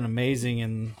does something amazing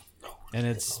and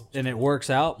it works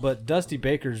out. But Dusty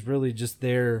Baker's really just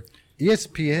there.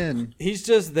 ESPN. He's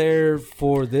just there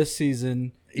for this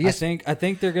season. Yes. I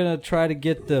think they're gonna try to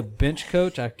get the bench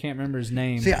coach. I can't remember his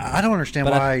name. See, I don't understand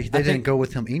But why I they think- didn't go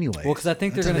with him anyway. Well, because I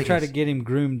think they're gonna try to get him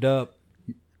groomed up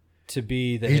to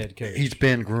be the head coach. He's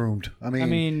been groomed. I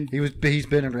mean, he's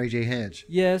been under AJ Hinch.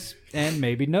 Yes, and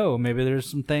maybe no. Maybe there's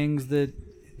some things that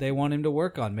they want him to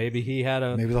work on. Maybe he had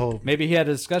a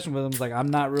discussion with him. Like, I'm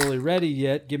not really ready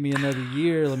yet. Give me another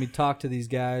year. Let me talk to these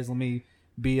guys. Let me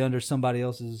be under somebody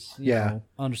else's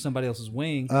under somebody else's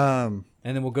wing, and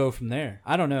then we'll go from there.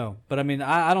 I don't know, but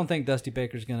I don't think Dusty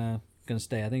Baker's gonna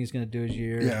stay. I think he's gonna do his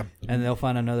year. Yeah. And they'll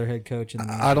find another head coach.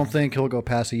 I don't think he'll go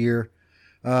past a year.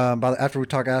 After we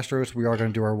talk Astros, we are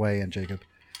going to do our way in, Jacob.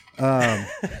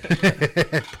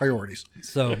 Priorities.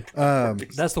 So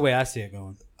that's the way I see it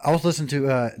going. I was listening to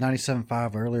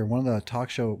 97.5 earlier. One of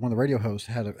the radio hosts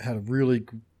had a really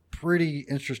pretty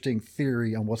interesting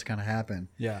theory on what's going to happen.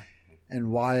 Yeah.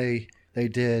 And why they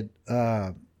did.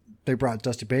 They brought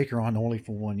Dusty Baker on only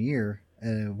for 1 year,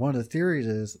 and one of the theories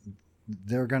is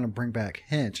they're going to bring back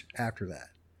Hinch after that.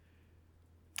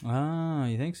 Ah,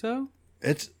 you think so?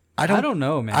 I don't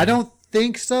know, man. I don't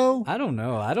think so. I don't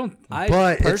know.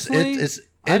 But personally, it's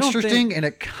I don't interesting, think- and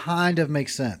it kind of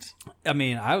makes sense.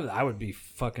 I would be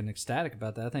fucking ecstatic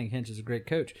about that. I think Hinch is a great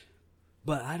coach,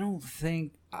 but I don't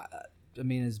think.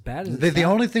 As bad as The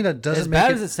only thing that doesn't as make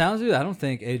bad it, as it sounds, dude, I don't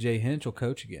think AJ Hinch will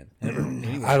coach again ever.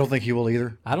 Anywhere. I don't think he will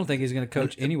either. I don't think he's going to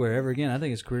coach anywhere ever again. I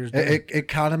think his career's done. It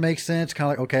kind of makes sense. Kind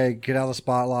of like, okay, get out of the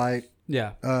spotlight.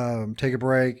 Yeah, Take a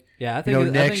break. yeah. I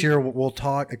think next year we'll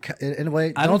talk.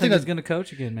 Anyway, I don't think he's going to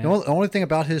coach again, man. The only thing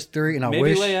about his theory, and I Maybe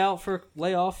wish lay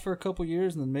off for a couple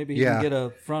years, and then maybe he can get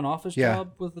a front office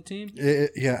job with the team.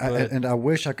 and I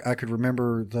wish I could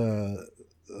remember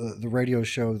the radio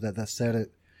show that said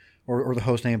it, or the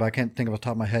host name, but I can't think of the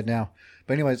top of my head now.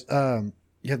 But anyways,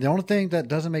 yeah, the only thing that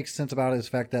doesn't make sense about it is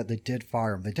the fact that they did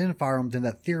fire him. They didn't fire him, then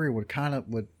that theory would kind of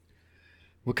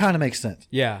make sense.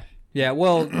 Yeah. Yeah.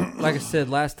 Well, like I said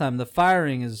last time, the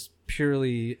firing is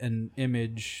purely an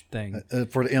image thing.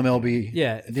 For the MLB.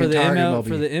 Yeah, the entire MLB.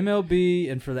 For the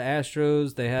MLB and for the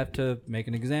Astros, they have to make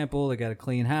an example. They got to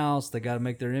clean house. They got to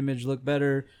make their image look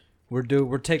better. We're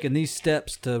taking these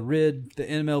steps to rid the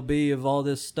MLB of all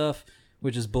this stuff,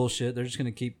 which is bullshit. They're just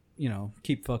gonna keep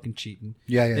fucking cheating.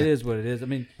 Yeah. It is what it is. I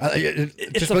mean,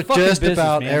 it's just a fucking business,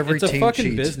 about man. every it's a team fucking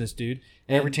cheats. business, dude.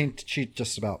 And Every team cheats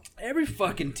just about. every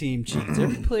fucking team cheats.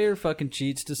 Every player fucking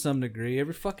cheats to some degree.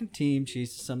 Every fucking team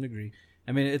cheats to some degree.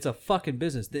 I mean, it's a fucking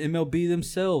business. The MLB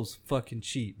themselves fucking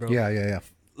cheat, bro. Yeah.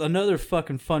 Another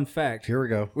fucking fun fact. Here we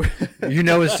go. You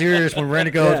know it's serious when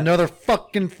Randy goes, Yeah. another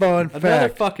fucking fun Another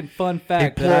fact. fucking fun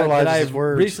fact He that pluralizes I've his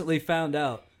words. recently found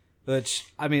out. Which,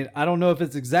 I mean, I don't know if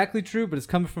it's exactly true, but it's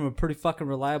coming from a pretty fucking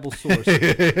reliable source.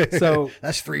 So,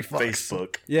 That's $3.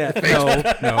 Facebook. yeah,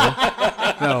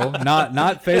 no,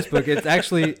 not Facebook. It's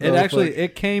actually,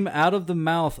 it came out of the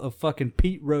mouth of fucking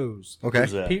Pete Rose. Okay.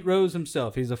 Who's that? Pete Rose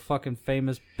himself. He's a fucking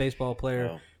famous baseball player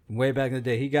Oh. from way back in the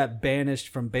day. He got banished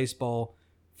from baseball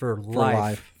for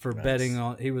life for Nice. betting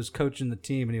on. He was coaching the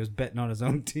team and he was betting on his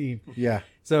own team. Yeah.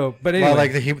 So, but anyway, Well,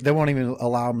 like they won't even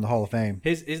allow him in the Hall of Fame.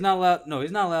 he's not allowed. No,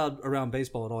 he's not allowed around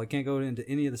baseball at all. He can't go into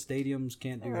any of the stadiums.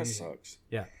 Can't do That anything. sucks.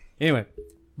 Yeah. Anyway,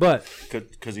 but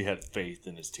Because he had faith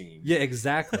in his team. yeah,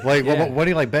 exactly. Wait, yeah. what are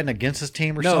you like betting against his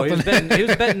team or No, something? he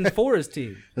was betting for his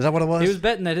team. Is that what it was? He was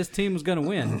betting that his team was going to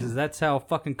win because that's how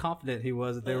fucking confident he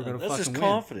was that they were going to That's fucking just win.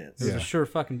 confidence. It was a sure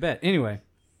fucking bet. Anyway,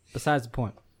 besides the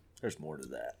point. There's more to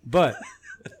that. But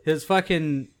his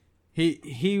fucking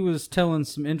he was telling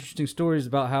some interesting stories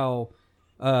about how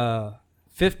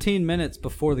 15 minutes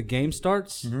before the game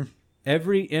starts,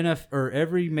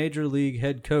 every major league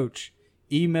head coach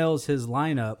emails his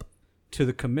lineup to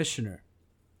the commissioner,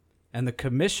 and the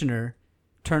commissioner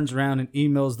turns around and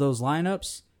emails those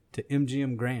lineups to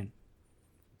MGM Grand,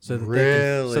 so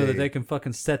that they can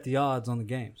fucking set the odds on the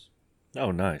games.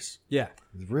 Oh, nice. Yeah.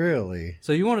 Really?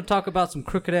 So you want to talk about some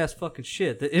crooked ass fucking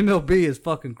shit? The MLB is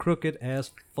fucking crooked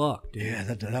as fuck, dude. Yeah,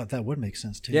 that would make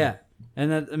sense too. Yeah,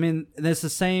 and that, I mean, it's the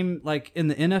same like in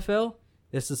the NFL.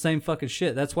 It's the same fucking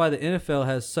shit. That's why the NFL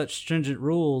has such stringent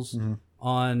rules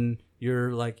on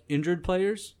your like injured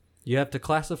players. You have to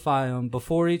classify them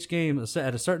before each game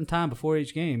at a certain time before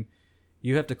each game.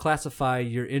 You have to classify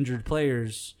your injured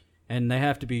players, and they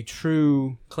have to be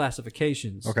true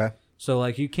classifications. Okay. So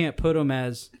like you can't put them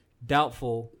as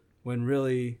doubtful when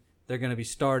really they're going to be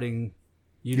starting.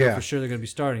 You know Yeah. for sure they're going to be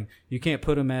starting. You can't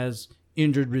put them as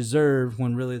injured reserve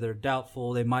when really they're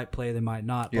doubtful. They might play, they might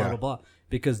not. Blah Yeah. blah blah.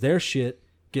 Because their shit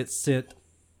gets sent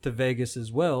to Vegas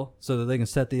as well, so that they can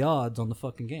set the odds on the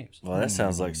fucking games. Well, that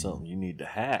sounds like something you need to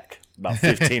hack about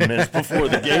 15 minutes before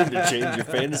the game to change your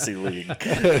fantasy league.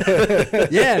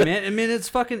 Yeah, man. I mean,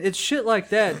 it's shit like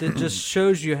that just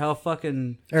shows you how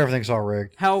fucking Everything's all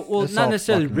rigged. how well It's not all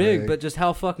necessarily fucking rigged, rigged. but just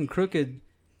how fucking crooked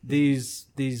these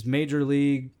major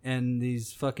league and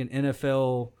these fucking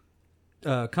NFL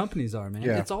companies are, man.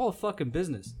 Yeah. It's all a fucking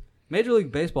business. Major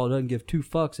League Baseball doesn't give two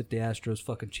fucks if the Astros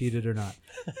fucking cheated or not.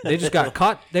 They just got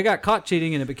caught. They got caught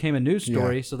cheating, and it became a news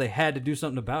story, Yeah. so they had to do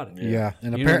something about it. Yeah,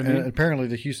 and You know what I mean? apparently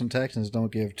the Houston Texans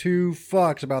don't give two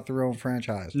fucks about their own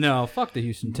franchise. No, fuck the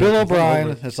Houston Texans. Bill I'm O'Brien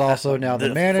over it. is also now the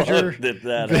The manager. fuck did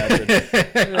that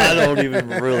happen? I don't even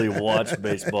really watch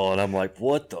baseball, and I'm like,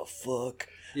 what the fuck?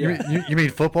 Yeah. You mean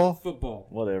football? Football.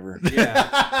 Whatever.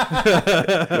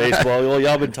 Yeah. Baseball. Well,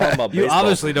 y'all been talking about You baseball.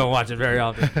 obviously don't watch it very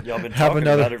often. Y'all been Have talking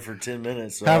another- about it for 10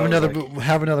 minutes. So Have I was another like,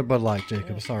 have another Bud Light,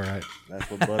 Jacob. It's all right. that's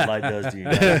what Bud Light does to you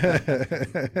guys.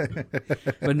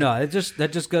 But no, that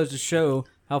just goes to show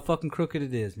how fucking crooked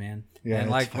it is, man. Yeah,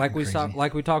 and it's like we fucking crazy.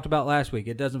 like we talked about last week,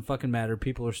 it doesn't fucking matter.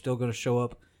 People are still going to show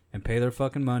up and pay their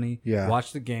fucking money, Yeah.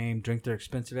 watch the game, drink their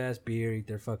expensive ass beer, eat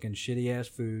their fucking shitty ass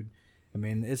food. I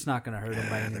mean, it's not going to hurt them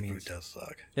by any That means. food does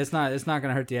suck. It's not going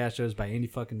to hurt the Astros by any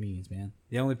fucking means, man.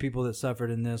 The only people that suffered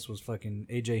in this was fucking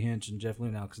AJ Hinch and Jeff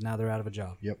Luhnow because now they're out of a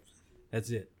job. Yep. That's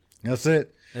it. That's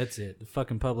it. That's it. The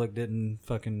fucking public didn't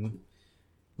fucking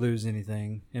lose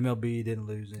anything. MLB didn't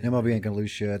lose anything. MLB ain't gonna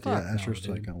lose shit. Fuck Yeah, no, Astros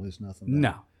still ain't dude. gonna lose nothing.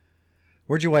 No,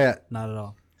 Where'd you weigh at? not at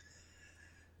all.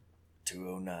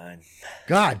 209.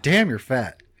 God damn, you're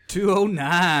fat.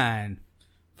 209.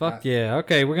 Fuck yeah.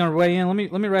 Okay, we're gonna weigh in. Let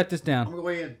me write this down. gonna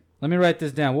weigh in. Let me write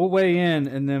this down. We'll weigh in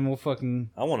and then we'll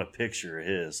I want a picture of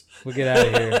his. we'll get out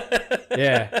of here.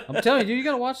 Yeah, I'm telling you, you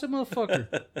gotta watch that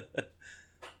motherfucker.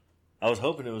 I was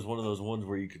hoping it was one of those ones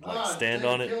where you could like stand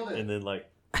on it and then like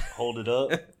hold it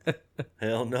up.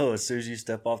 Hell no. As soon as you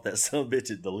step off that sumbitch,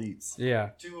 it deletes. Yeah.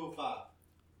 205.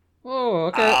 Oh,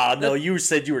 okay. No, you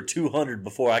said you were 200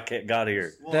 before I got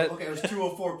here. Well, That- okay, it was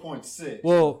 204.6.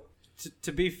 Well,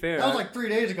 to be fair, that was like 3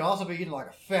 days ago. I'll also be eating like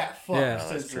a fat fuck. Yeah.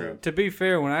 since That's true. then. to be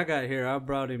fair, when I got here, I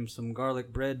brought him some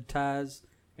garlic bread ties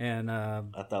and I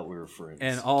thought we were friends.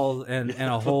 and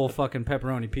a whole fucking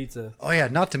pepperoni pizza. Oh yeah,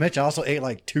 not to mention I also ate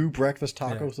like 2 breakfast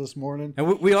tacos this morning.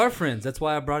 And we are friends. That's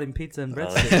why I brought him pizza and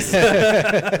breadsticks.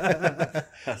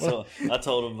 So I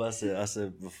told him, I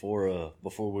said before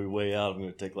we weigh out, I'm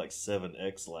going to take like 7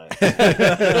 X-Lax.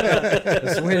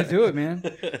 That's the way to do it, man.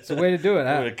 It's the way to do it.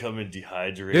 I'm going to come in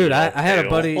dehydrated. Dude, I all had a pale.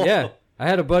 buddy. Yeah, I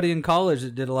had a buddy in college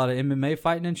that did a lot of MMA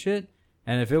fighting and shit.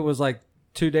 And if it was like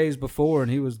 2 days before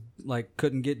and he was like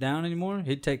couldn't get down anymore,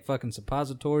 he'd take fucking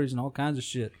suppositories and all kinds of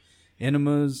shit,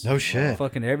 enemas. No shit.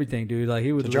 Fucking everything, dude. Like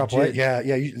he would To drop legit- weight? Yeah.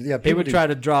 He people would do- try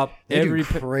to drop they do every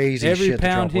crazy every shit to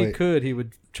pound drop he weight. could. He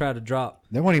would try to drop.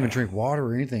 They won't even drink water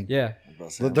or anything. Yeah,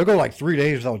 They'll go like 3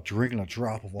 days without drinking a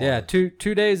drop of water. yeah. Two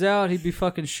days out, he'd be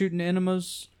fucking shooting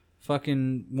enemas.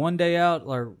 Fucking 1 day out,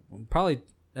 or probably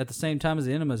at the same time as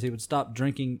the enemas, he would stop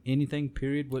drinking anything.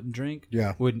 Period. Wouldn't drink.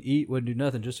 Yeah. Wouldn't eat. Wouldn't do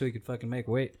nothing, just so he could fucking make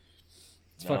weight.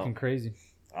 It's No. fucking crazy.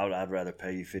 I'd rather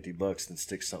pay you $50 than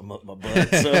stick something up my butt.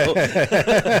 So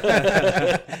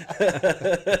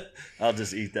I'll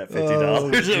just eat that $50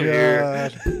 over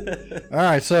here. All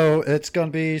right, so it's going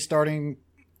to be starting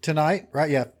tonight, right?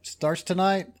 Yeah, starts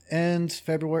tonight, ends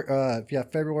February.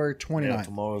 February 29th. Yeah,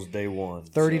 tomorrow's day 1.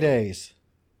 30 so. days.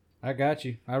 I got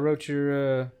you. I wrote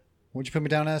your. What'd you put me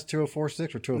down as?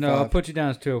 2046 or 205? No, I put you down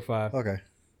as 205. Okay.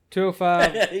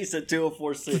 205. He said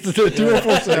 2046.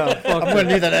 246. fuck I'm going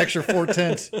to need that extra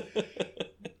 4/10.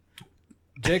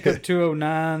 Jacob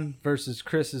 209 versus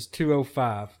Chris's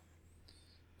 205.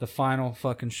 The final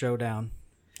fucking showdown.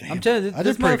 I'm telling you, I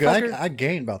this did pretty good. motherfucker. I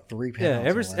gained about 3 pounds. Yeah, in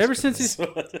the last ever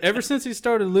couple since he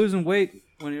started losing weight,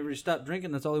 whenever he stopped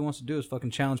drinking, that's all he wants to do is fucking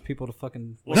challenge people to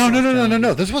fucking.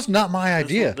 No. This was not my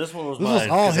idea. This one was This mine, was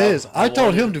all 'cause his. I I told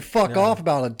wanted- him to fuck off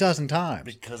about a dozen times.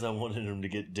 Because I wanted him to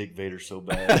get Dick Vader so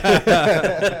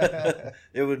bad.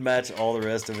 It would match all the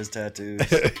rest of his tattoos.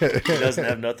 He doesn't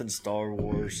have nothing Star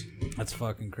Wars. That's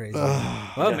fucking crazy.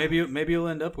 Well, maybe you'll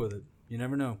end up with it. You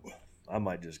never know. I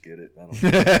might just get it. I don't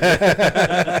care.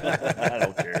 I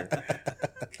don't care.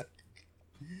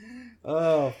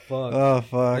 Oh fuck. Oh,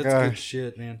 fuck. That's All good right.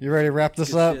 shit, man. You ready to wrap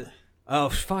this Good up? shit. Oh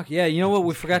fuck yeah! You know what?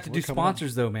 We forgot to do We're coming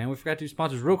sponsors though, man. We forgot to do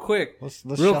sponsors real quick. Let's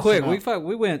real shout quick. some out.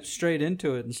 We went straight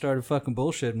into it and started fucking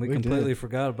bullshit, and we We completely did.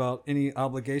 forgot about any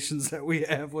obligations that we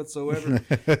have whatsoever.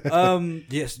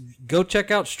 Yes, go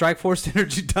check out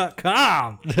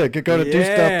StrikeForceEnergy.com. Go to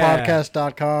Yeah.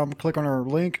 DudeStuffPodcast.com. Click on our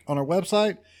link on our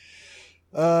website.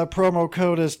 Promo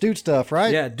code is Dude Stuff,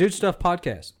 right? Yeah, Dude Stuff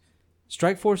Podcast.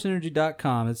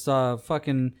 StrikeForceEnergy.com. It's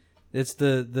fucking. It's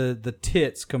the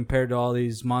tits compared to all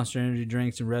these Monster Energy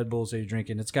drinks and Red Bulls that you're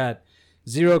drinking. It's got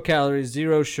 0 calories,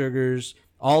 0 sugars,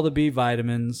 all the B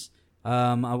vitamins.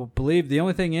 I believe the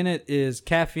only thing in it is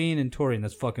caffeine and taurine.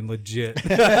 That's fucking legit.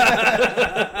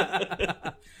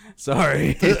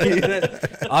 Sorry.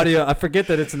 Audio. I forget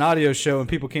that it's an audio show and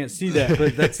people can't see that,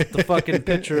 but that's the fucking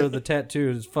picture of the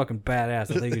tattoo. It's fucking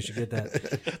badass. I think you should get that.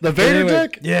 The Vader Anyway,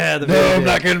 dick? Yeah, the No, Vader I'm dick.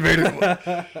 not getting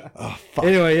Vader. Oh, fuck.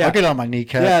 Anyway, yeah. I'll get on my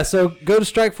kneecap. Yeah, so go to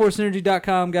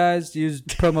StrikeForceEnergy.com, guys. Use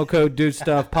promo code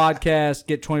DudeStuffPodcast.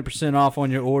 Get 20% off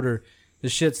on your order. The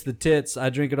shit's the tits.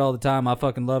 I drink it all the time. I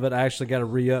fucking love it. I actually got to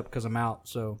re-up because I'm out.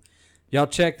 So y'all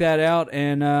check that out.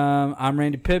 And I'm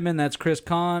Randy Pittman. That's Chris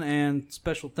Kahn. And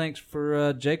special thanks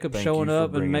for Jacob Thank showing you for up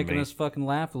and bringing making me. us fucking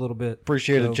laugh a little bit.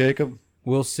 Appreciate So it, Jacob.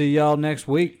 We'll see y'all next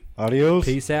week. Adios.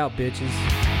 Peace out, bitches.